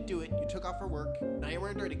 You didn't do it. You took off for work. Now you're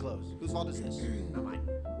wearing dirty clothes. Whose fault is this? Not mine.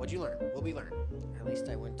 What'd you learn? What we learn? At least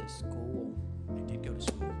I went to school. I did go to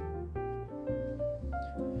school.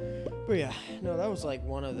 But yeah, no, that was like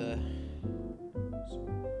one of the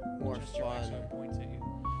more Just your fun excellent points at you.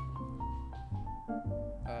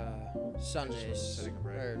 Sundays. Setting a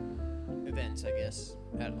break. Or events, I guess,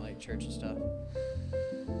 at like church and stuff.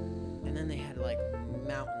 And then they had like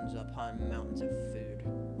mountains upon mountains of food.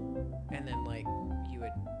 And then like you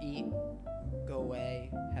would eat, go away,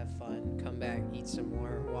 have fun, come back, eat some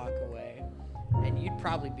more, walk away. And you'd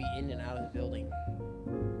probably be in and out of the building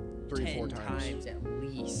 3-4 10 times. at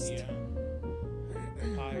least. Yeah.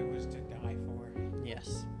 Pie was to die for.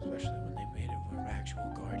 Yes. Especially when they made it from actual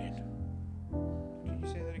garden. Can you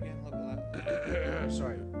say that again? Look loud.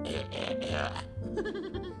 Sorry.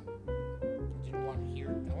 Didn't want to hear.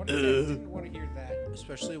 Didn't want to hear that.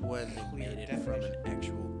 Especially when they Clear made it from an definition.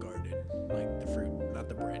 actual garden. Like the fruit, not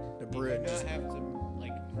the bread. The You bread do just... not have to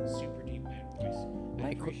like super deep man voice. I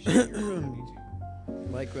Like- appreciate your ability to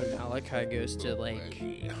Like when Malachi goes to like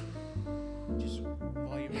just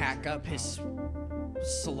volume hack up his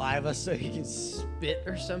saliva so he can spit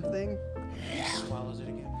or something. swallows it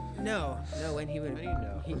again. No, when he would. How do you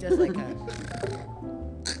know? He does like a.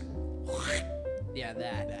 Yeah,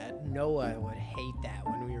 that. Noah would hate that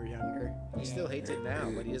when we were younger. He still hates it now,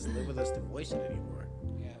 but he doesn't live with us to voice it anymore.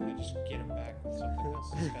 Yeah, I just get him back with something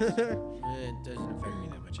else. disgusting. It doesn't affect me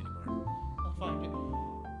that much anymore. I'll find it.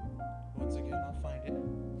 Once again, I'll find it.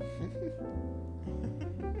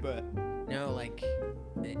 But no, like,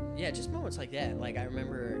 yeah, just moments like that. Like I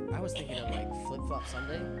remember, I was thinking of like Flip Flop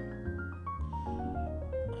Sunday I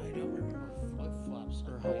don't remember flip flops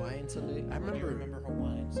or Hawaiian Sunday. I remember- remember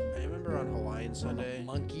Hawaiians. I remember on Hawaiian Sunday,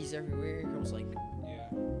 Monkeys everywhere. I was like, Yeah.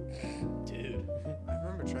 dude. I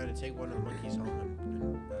remember trying to take one of the monkeys home,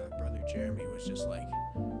 and brother Jeremy was just like,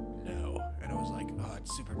 no. And I was like, oh,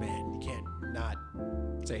 it's Superman. You can't not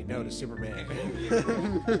say no to Superman.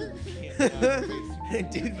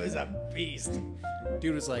 Dude was a beast.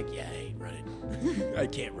 Dude was like, yeah, I ain't running. I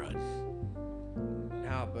can't run.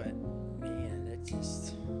 No, but man, that's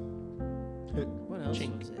just. What else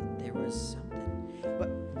Chink. was it? There was something. But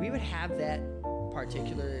we would have that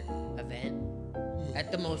particular event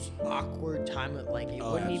at the most awkward time. Like it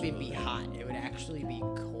Oh, wouldn't even be absolutely. hot. It would actually be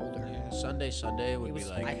colder. Yeah. Sunday would It was. be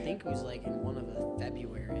like, I think it was like in one of the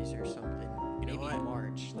Februarys or something. You know Maybe what?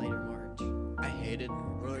 March, later March. I hated,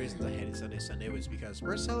 one of the reasons I hated Sunday was because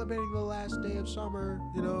we're celebrating the last day of summer,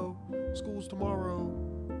 you know, school's tomorrow.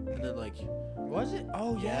 And then like, Was it?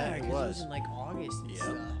 Oh Yeah, it 'cause was. in like August and yeah,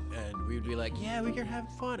 stuff. and we would be like, yeah, we can have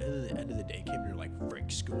fun. And then the end of the day came and you're like,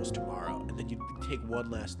 frick, school's tomorrow. And then you'd take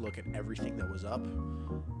one last look at everything that was up.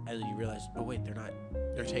 And then you realize, oh wait,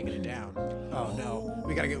 they're taking it down. Oh no,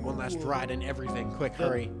 we gotta get one last ride and everything. Quick,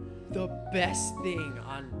 hurry. The best thing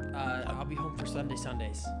on I'll be home for Sundays.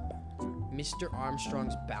 Mr.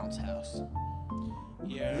 Armstrong's bounce house.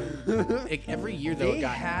 Yeah. Like, every year though, They it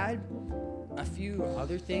got had a few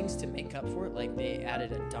other things to make up for it. Like they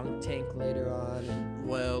added a dunk tank later on and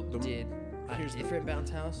well. did a here's the- different bounce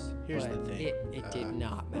house. here's the but thing, It did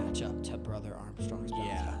not match up to Brother Armstrong's bounce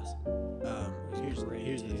Yeah. house.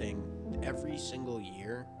 Here's the thing. Every single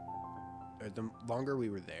year, or the longer we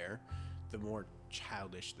were there, the more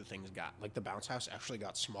childish the things got. Like the bounce house actually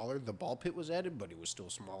got smaller. The ball pit was added, but it was still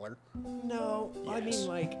smaller. No, I Yes. mean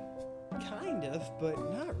like kind of, but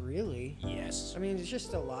not really. Yes. I mean, it's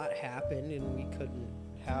just a lot happened, and we couldn't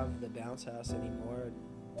have the bounce house anymore.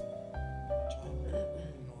 Talk normal.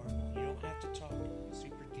 You don't have to talk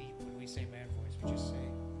super deep when we say man voice. We just say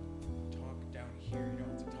talk down here. You don't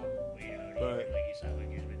have to talk way out here like you sound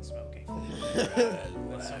like you've been smoking.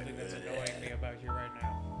 That's something that's annoying me about you right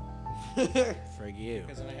now. Frig you.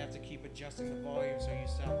 Because then I have to keep adjusting the volume so you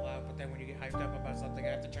sound loud. But then when you get hyped up about something, I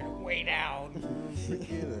have to turn it way down. Frig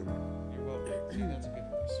you then. You're welcome. See, that's a good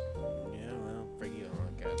voice. Yeah, well, frig you. Oh,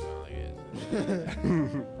 God, that's all it is.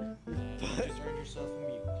 You just earned yourself a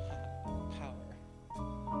mute. Power.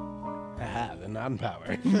 Haha, the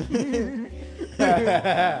non-power.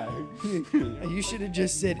 You should have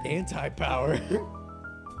just said anti-power. Hey,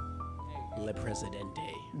 Le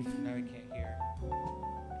Presidente. now I can't hear.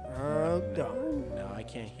 Oh, darn. No, I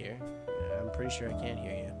can't hear. I'm pretty sure I can't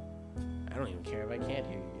hear you. I don't even care if I can't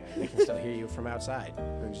hear you guys. I can still hear you from outside.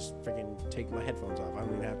 And just freaking take my headphones off. I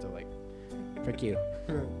don't even have to, like, frick you.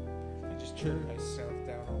 I just turned myself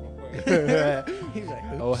down all the way. He's like,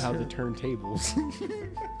 Oh, how the turntables.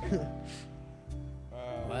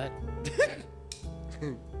 what?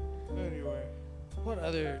 Anyway. What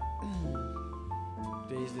other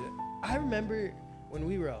days did I remember when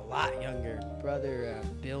we were a lot younger? Brother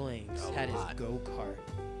Billings A had lot. his go kart,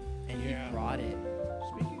 and Yeah. he brought it.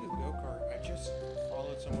 Speaking of go-kart, I just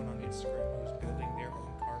followed someone on Instagram who was building their own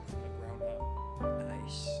kart from the ground up.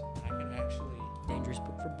 Nice, I could actually, dangerous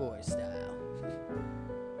but for boys style. I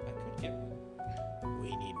could get one. We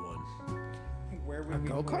need one. Where A would we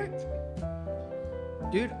go-kart? put it?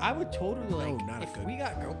 Dude, I would totally like not a if good- we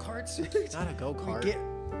got go karts. Not a go kart.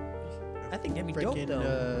 I think that'd be dope Freaking,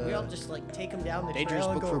 though. We all just like take them down the Dangerous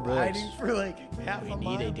trail and Book go for Boys. riding for like half We a need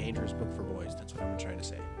mile. a dangerous book for boys. That's what I'm trying to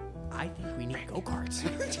say. I think we need go karts.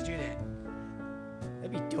 Let's do that.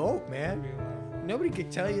 That'd be dope, man. Be a lot of fun. Nobody could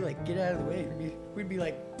tell you like get out of the way. We'd be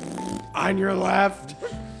like on your left.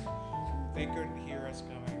 They couldn't hear us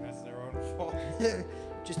coming. That's their own fault.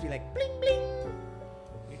 Just be like bling bling.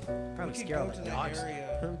 Probably We could scare all go the to that dogs.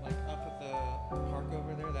 area, like up at the park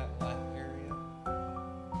over there, that left area. You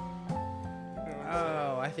know what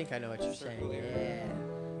I'm Oh, I think I know what you're Circle saying. area. Yeah.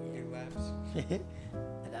 saying? Do laps.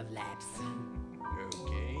 I love laps.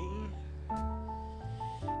 Okay.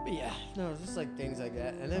 But yeah, no, just like things like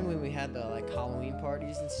that. And then when we had the like Halloween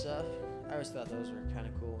parties and stuff, I always thought those were kind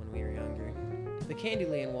of cool when we were younger. The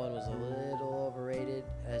Candyland one was a little overrated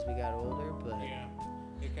as we got older, but Yeah.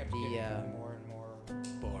 It kept The, getting more and more.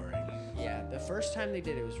 Boring. yeah, the first time they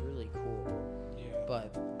did it was really cool. Yeah.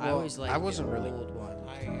 But I Well, always liked I wasn't the really- old one.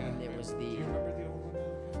 And it was Do you the remember the old one?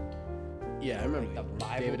 Yeah, I remember like the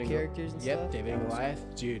Bible David and characters and Yep, stuff. David and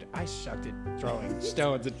Goliath. Dude, I sucked at throwing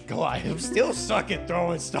stones at Goliath. Still suck at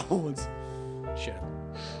throwing stones. Shit.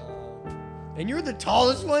 And you're the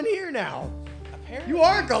tallest one here now. Apparently, You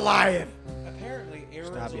are Goliath. Apparently, Aaron's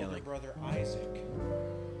Stop older yelling. brother Isaac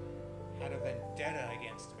had a vendetta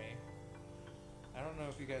against me. I don't know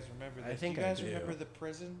if you guys remember I this. think do you I guys do. remember the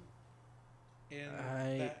prison in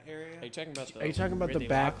I- that area? Are you talking about the? Are you talking about where the they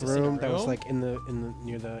back locked us in a room that was room? like in the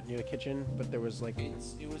near the kitchen, but there was like It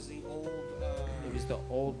was the old. It was the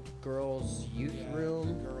old girls' youth yeah,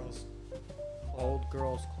 room, Girls. old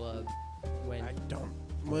girls' club. When I don't.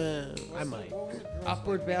 Well, I What's might. what was it, girls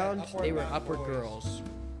Upward like? We had Bound, they were Bound Upward Boys. Girls.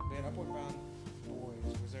 We had Upward Bound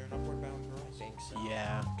Boys. Was there an Upward Bound Girls? I think so.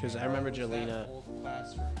 Yeah, because I remember Or was that Jelena. old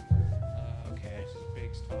classroom where, Okay. Mrs.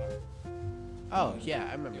 Biggs taught. Oh yeah,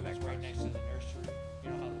 I remember It was that. right next to the nursery. You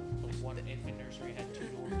know how the one infant nursery had two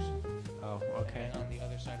doors? Oh okay. And on the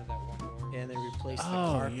other side of that one door. And they replaced the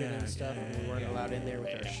Oh, carpet yeah, and stuff. yeah, and we weren't yeah, allowed in there with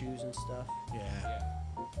yeah. our shoes and stuff. Yeah. Yeah.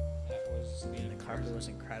 That was And the carpet was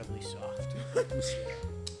incredibly soft.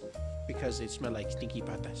 Because it smelled like stinky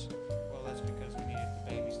patas. Well, that's because we needed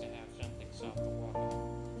the babies to have something soft to walk on.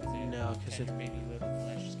 'Cause they had No, 'cause tender it- baby little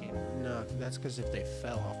flesh skin. No, that's because if they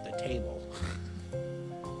fell off the table,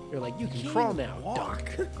 you're like, you can crawl now, doc.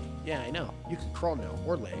 Yeah, I know. You can crawl now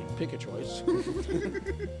or lay. Pick a choice.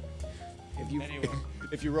 if you Anyway.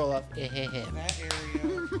 if you roll up, That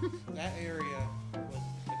area was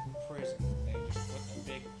the prison. They just put a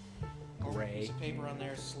big open Gray. piece of paper on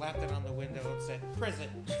there, slapped it on the window, and said prison.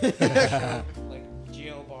 Like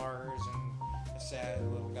jail bars and a sad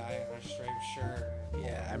little guy in a striped shirt.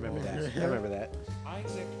 yeah, I remember that. I remember that.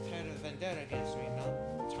 Isaac had a vendetta against me, not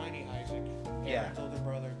tiny Isaac. Yeah. Aaron's older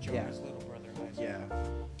brother, Yeah. Jonah's little brother Isaac.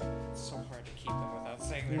 Yeah. It's so hard to keep them without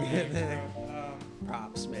saying their names, bro.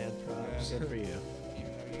 Props, man. Props. Good for you.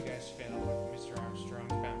 Even though you guys failed with Mr.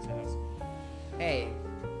 Armstrong's bounce house. Hey.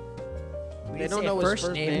 we They didn't don't say know a his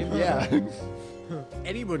first name. Yeah.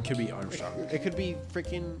 Anyone could be Armstrong. It could be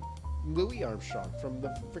freaking Louis Armstrong from the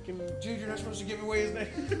freaking. Dude, you're not supposed to give away his name.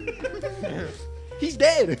 He's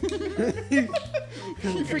dead.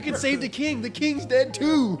 He freaking saved the king. The king's dead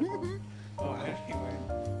too. Oh, anyway.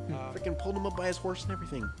 Freaking pulled him up by his horse and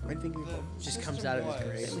everything. I think. The Just system comes out of his was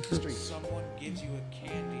grave. History. Someone gives you a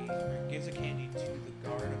candy, or gives a candy to the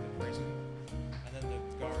guard of the prison, and then the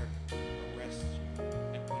guard arrests you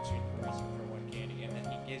and puts you in prison for one candy, and then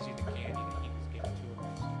he gives you the candy that he was given to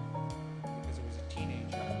arrest you. Because it was a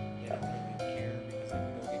teenager, they don't really care because they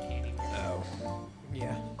can go get candy. Oh.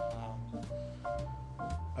 Yeah.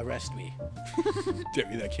 Arrest me. Give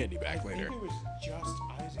me that candy back I think it was just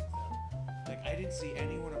Isaac though. Like I didn't see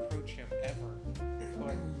anyone approach him ever.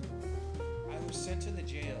 But I was sent to the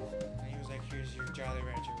jail and he was like, here's your Jolly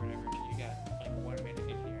Rancher, whatever. You got like 1 minute in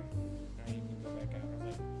here. And then you can go back out. I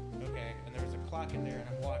was like, okay. And there was a clock in there and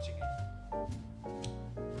I'm watching it.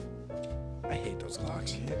 I hate those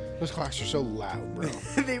clocks. Those clocks are so loud, bro.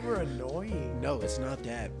 They were annoying. No, it's not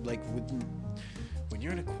that. Like when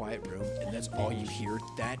you're in a quiet room and that's all you hear,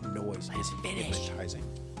 that noise is hypnotizing.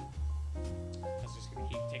 I was just gonna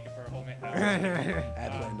keep taking for a whole minute.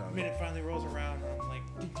 Add blend on. Minute finally rolls around and I'm like,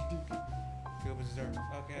 ding, ding, ding. He opens his door.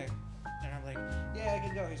 Okay. And I'm like, yeah, I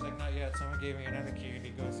can go. He's like, not yet. Someone gave me another key. And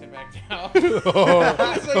he goes, sit back down. I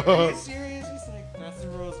was like, are you serious? He's like, that's the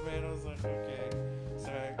rules, man. I was like, okay.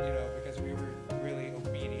 So, because we were really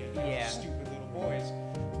obedient, Yeah. stupid little boys.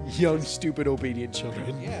 Young, stupid, obedient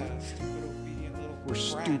children. Yeah, stupid, obedient little We're brats.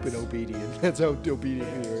 stupid obedient. That's how obedient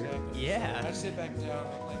Yeah, we are. exactly. Yeah. I sit back down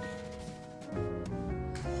and like,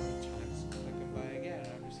 time's clicking by again.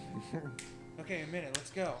 I'm just like, okay, a minute,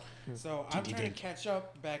 let's go. So I'm trying to catch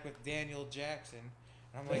up back with Daniel Jackson.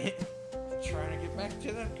 And I'm like, trying to get back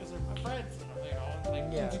to them because they're my friends. And I'm like,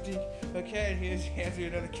 okay, and he just hands me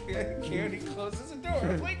another candy and he closes the door.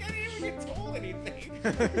 I'm like, I didn't even get told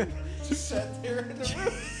anything. Just sat there in the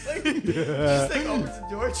room. Like, Just like opens the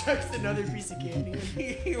door, chucks another piece of candy.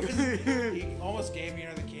 he almost gave me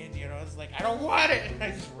another candy, and I was like, I don't want it. And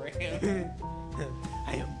I just ran.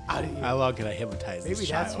 I am out of here. How long can I hypnotize Maybe this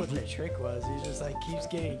that's child? what the trick was. He just like keeps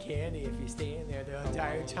getting candy if he's staying there the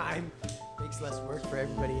entire time. Makes less work for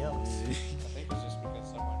everybody else. I think it's just because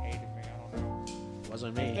someone hated me. I don't know.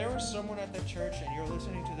 Wasn't If me. there was someone at the church and you're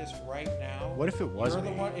listening to this right now, What if it was you're me?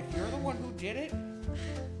 the one. If you're the one who did it,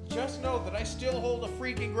 just know that I still hold a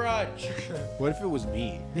freaking grudge. What if it was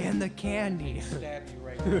me? And the candy. Stab you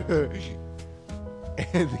right now.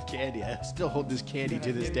 And the candy. I still hold this candy Can I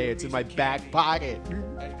to this give day. you a It's in piece my of back candy? pocket.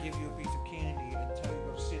 I'd give you a piece of candy and tell you to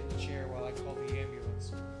go sit in the chair while I call the ambulance.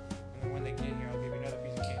 And then when they get here, I'll give you another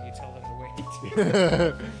piece of candy and tell them to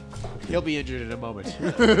wait. He'll be injured in a moment.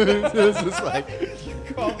 This is like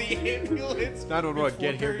Call the ambulance. 911.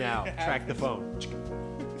 Get here before now. it Track the happens. phone.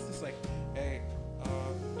 It's just like, hey, I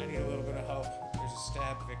need a little bit of help. There's a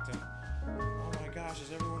stab victim. Oh my gosh,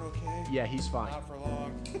 is everyone okay? Yeah, he's fine. Not for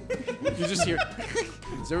long. You just hear.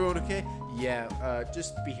 Is everyone okay? Yeah.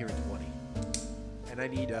 Just be here in 20. And I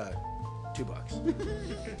need $2.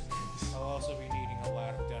 I'll also be needing a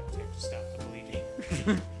lot of duct tape to stop the bleeding.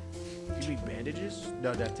 You mean bandages?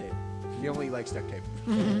 No, duct tape. He only likes duct tape.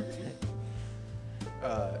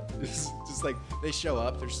 Just like they show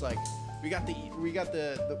up, they're just like, we got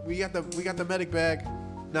the medic bag.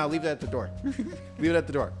 No, leave that at the door. Leave it at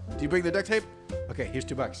the door. Do you bring the duct tape? Okay, here's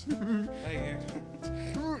 $2. Thank you.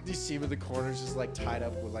 You see him in the corners, just like tied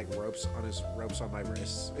up with like ropes on my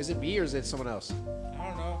wrists. Is it me or is it someone else? I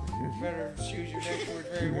don't know. You better choose your next word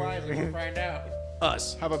very wisely. We'll find out.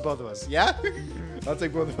 Us. How about both of us? Yeah? I'll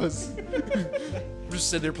take both of us. I'm just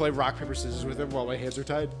sitting there playing rock, paper, scissors with him while my hands are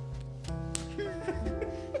tied.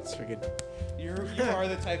 It's freaking. You are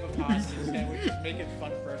the type of hostage that would just make it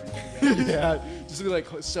fun for everybody else. Yeah. Just be like,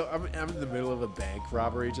 so I'm in the middle of a bank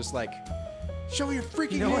robbery, just like, show me your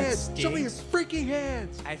freaking You know what hands. Show me your stinks? freaking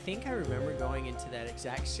hands. I think I remember going into that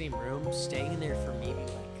exact same room, staying in there for maybe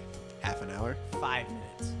like Half an hour. 5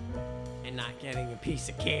 minutes, and not getting a piece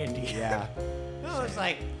of candy. Yeah. No, it was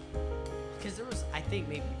like, because there was, I think,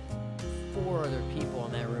 maybe 4 other people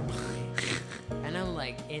in that room. And I'm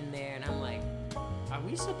like in there, and I'm like, are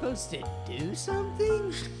we supposed to do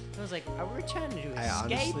something? I was like, are we trying to I escape?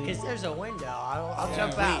 honestly- Because there's a window. I'll Yeah.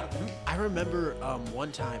 jump out. I remember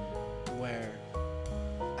one time where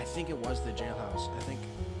I think it was the jailhouse. I think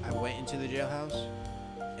I went into the jailhouse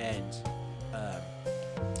and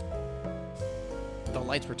the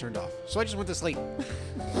lights were turned off. So I just went to sleep.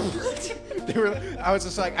 I was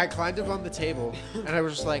just like, I climbed up on the table and I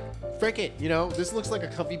was just like, frick it, this looks like a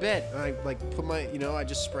comfy bed. And I like put my, I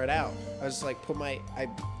just spread out. I was like, I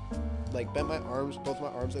bent my arms, both my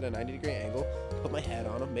arms at a 90-degree angle, put my head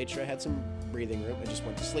on them, made sure I had some breathing room, and just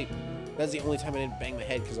went to sleep. That's the only time I didn't bang my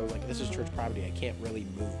head because I was like, this is church property. I can't really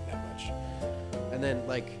move that much. And then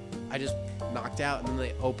I just knocked out, and then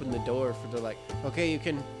they opened the door for the okay, you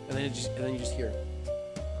can, and then you just hear.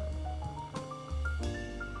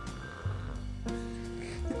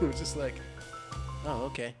 It was just like, oh,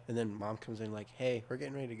 okay. And then mom comes in like, hey, we're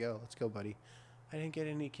getting ready to go. Let's go, buddy. I didn't get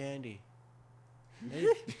any candy.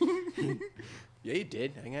 Yeah, you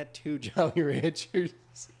did. I got 2 Jolly Ranchers.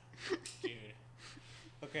 Dude.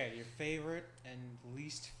 Okay, your favorite and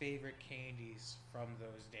least favorite candies from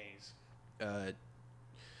those days.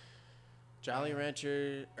 Jolly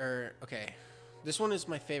Rancher, okay. This one is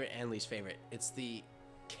my favorite and least favorite. It's the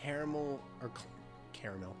caramel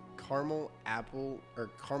apple or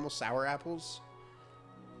caramel sour apples.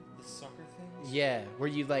 The sucker things? Yeah, where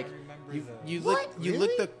you like remember you those. you What?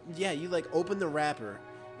 lick Really? you like open the wrapper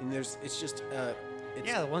and it's just it's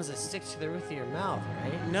Yeah, the ones that stick to the roof of your mouth,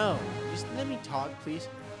 right? no, just let me talk, please.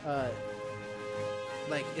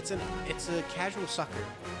 Like it's a casual sucker,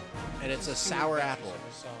 and it's a sour apple.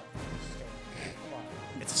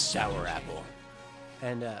 It's a sour apple,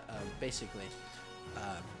 and basically,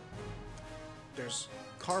 there's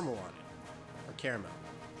caramel on it or caramel.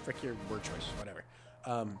 Frick your word choice, whatever.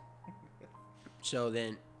 So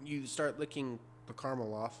then you start licking the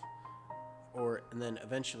caramel off, and then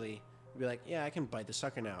eventually you'll be like, yeah, I can bite the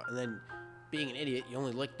sucker now. And then, being an idiot, you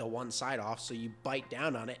only lick the one side off, so you bite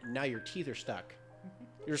down on it, and now your teeth are stuck.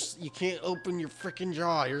 You can't open your freaking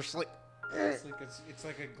jaw. You're just like, It's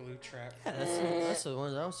like a glue trap. Yeah, that's the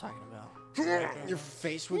ones I was talking about. Your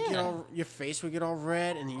face would get all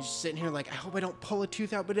red, and you're sitting here like, I hope I don't pull a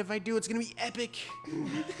tooth out, but if I do, it's gonna be epic.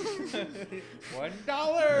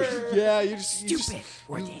 $1. Yeah, you just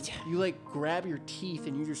Worth it. you like grab your teeth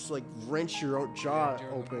and you just like wrench your own jaw Doing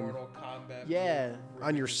the open. Mortal Kombat Yeah, move, on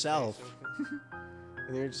ripping his yourself. face open.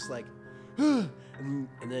 And you're just like, and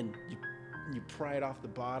then you pry it off the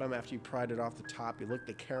bottom. After you pried it off the top, you lick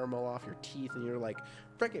the caramel off your teeth, and you're like,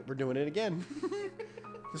 frick it, we're doing it again.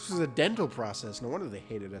 This was a dental process. No wonder they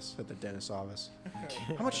hated us at the dentist's office.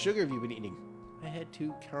 How much sugar have you been eating? I had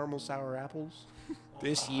 2 caramel sour apples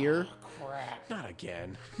this year. Crap. Not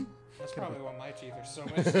again. That's probably why my teeth are so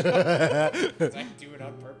messed up. 'Cause I do it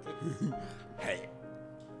on purpose. Hey.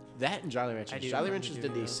 That and Jolly Ranchers. I do Jolly remember Ranchers did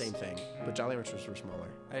doing the those. same thing, but Jolly Ranchers were smaller.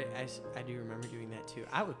 I do remember doing that too.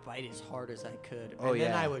 I would bite as hard as I could. Oh, and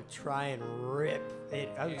then yeah. I would try and rip it.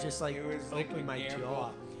 I would Yeah, just like it was like open a my gamble.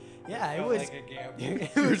 jaw. Yeah, it Felt was. like a gamble.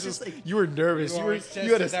 It was just like You were nervous. You You were. always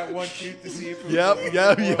You had tested a. that one tooth to see if it was Yep. loose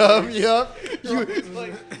Yep. before. Yep. You're You. always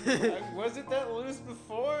like, was it that loose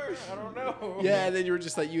before? I don't know. Yeah, and then you were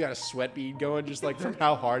just like, you got a sweat bead going, just like from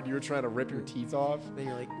how hard you were trying to rip your teeth off. then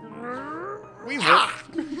you're like,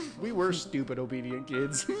 We were stupid, obedient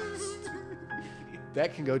kids.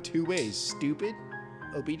 That can go 2 ways: stupid,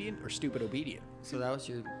 obedient, or stupid, obedient. so that was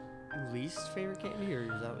your least favorite candy, or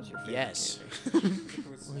that was your favorite? Yes. Candy?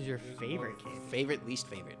 What What was your favorite candy? Favorite, least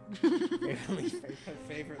favorite.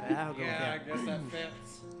 Favorite. Yeah, I'll go with Yeah, I that. guess that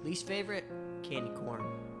fits. Least favorite candy corn.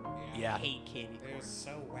 Yeah. I hate candy It corn. was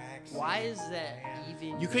so waxy. Why is that Man.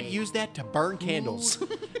 even? You could made? use that to burn candles. Who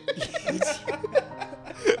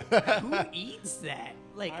eats that?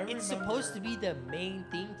 Like, I it's remember- supposed to be the main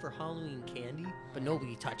thing for Halloween candy, but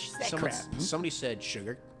nobody touches that crap. Somebody said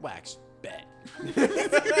sugar, wax, bet.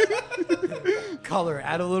 Color,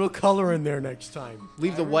 add a little color in there next time.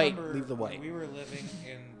 Leave the I white. remember Leave the when white. We were living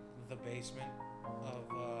in the basement of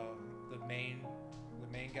the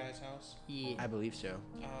main guy's house. Yeah. I believe so.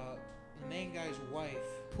 The main guy's wife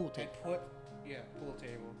Pool had put pool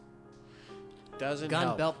table. Doesn't Gun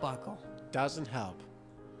help. belt buckle. Doesn't help.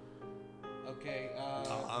 Okay,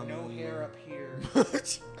 no hair up here.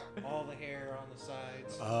 All the hair on the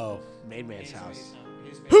sides. Oh, Maid Man's His house.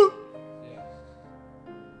 His yeah.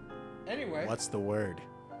 Anyway. What's the word?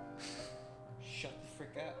 Shut the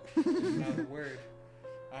frick up. Now the word.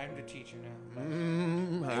 I'm the teacher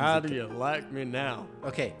now. How do you like me now?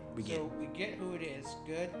 Okay, we get. So we get who it is.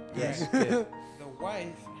 Good. Yes. Alright. The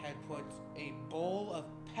wife had put a bowl of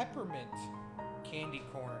peppermint candy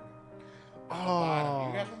corn on the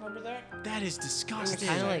bottom. You guys remember that? That is disgusting.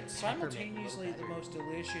 kinda like simultaneously peppermint, the but most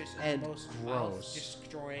delicious And and most gross.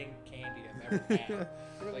 mouth-destroying candy I've ever had.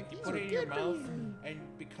 Like you put it in your mouth, and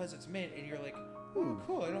because it's mint, and you're like, "Ooh,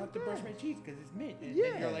 cool! I don't have to brush my teeth because it's mint." And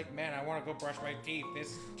then Yeah. you're like, "Man, I want to go brush my teeth.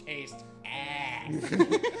 This tastes ass."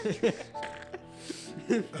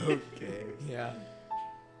 Okay. Yeah.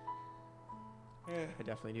 I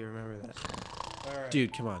definitely do remember that. All right.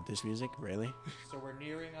 Dude, come on. This music, really? So we're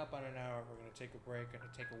nearing up on an hour. We're gonna take a break, gonna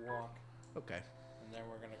take a walk, Okay. and then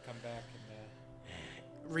we're gonna come back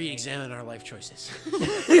and Re-examine our life choices.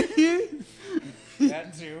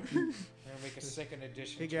 that too. We're gonna make a second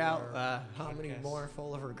edition. Figure to out our how many podcast. more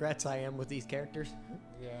full of regrets I am with these characters.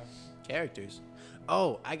 Yeah. Characters.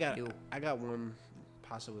 Oh, I got You. one.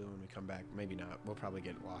 Possibly when we come back. Maybe not. We'll probably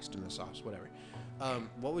get lost in the sauce. Whatever.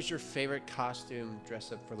 What was your favorite costume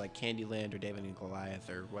dress up for like Candyland or David and Goliath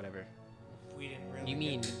or whatever? We didn't really. You get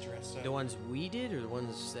mean to dress up. the ones we did, or the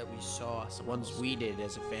ones that we saw? The ones we did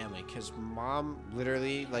as a family. Cause Mom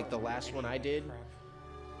literally like the last one I did. Crap.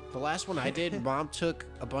 The last one I did, Mom took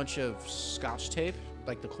a bunch of Scotch tape,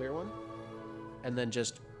 like the clear one, and then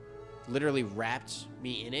just literally wrapped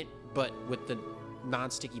me in it, but with the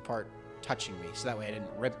non-sticky part touching me, so that way I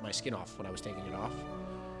didn't rip my skin off when I was taking it off.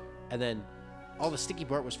 And then all the sticky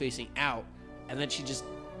part was facing out, and then she just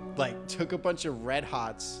like took a bunch of red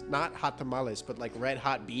hots, not hot tamales, but like red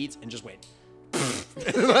hot beads, and just went.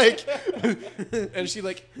 Like, and she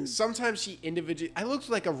like sometimes she individually. I looked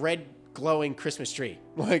like a red glowing Christmas tree.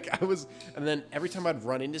 Like I was, and then every time I'd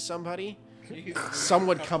run into somebody, some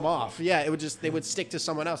would come off. Yeah, it would just they would stick to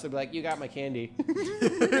someone else. They'd be like, "You got my candy."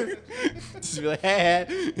 Just be like,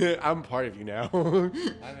 "Hey, I'm part of you now.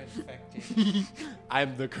 I'm infected.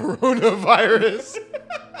 I'm the coronavirus."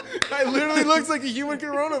 I literally looks like a human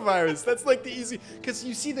coronavirus. That's like the easy, because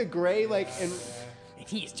you see the gray like and. And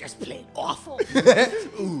he's just plain awful.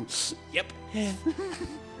 Ooh, yep. All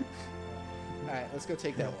right, let's go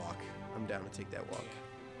take that walk. I'm down to take that walk.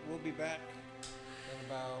 We'll be back in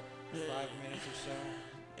about 5 minutes or so.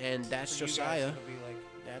 And that's For you guys, Josiah. it'll be like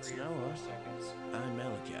That's 3 or Noah. 4 seconds. I'm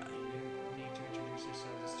Malachi. You need to introduce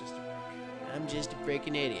yourself. It's just a wreck. I'm just a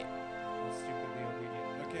freaking idiot. Stupidly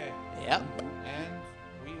obedient. Okay. Yep. And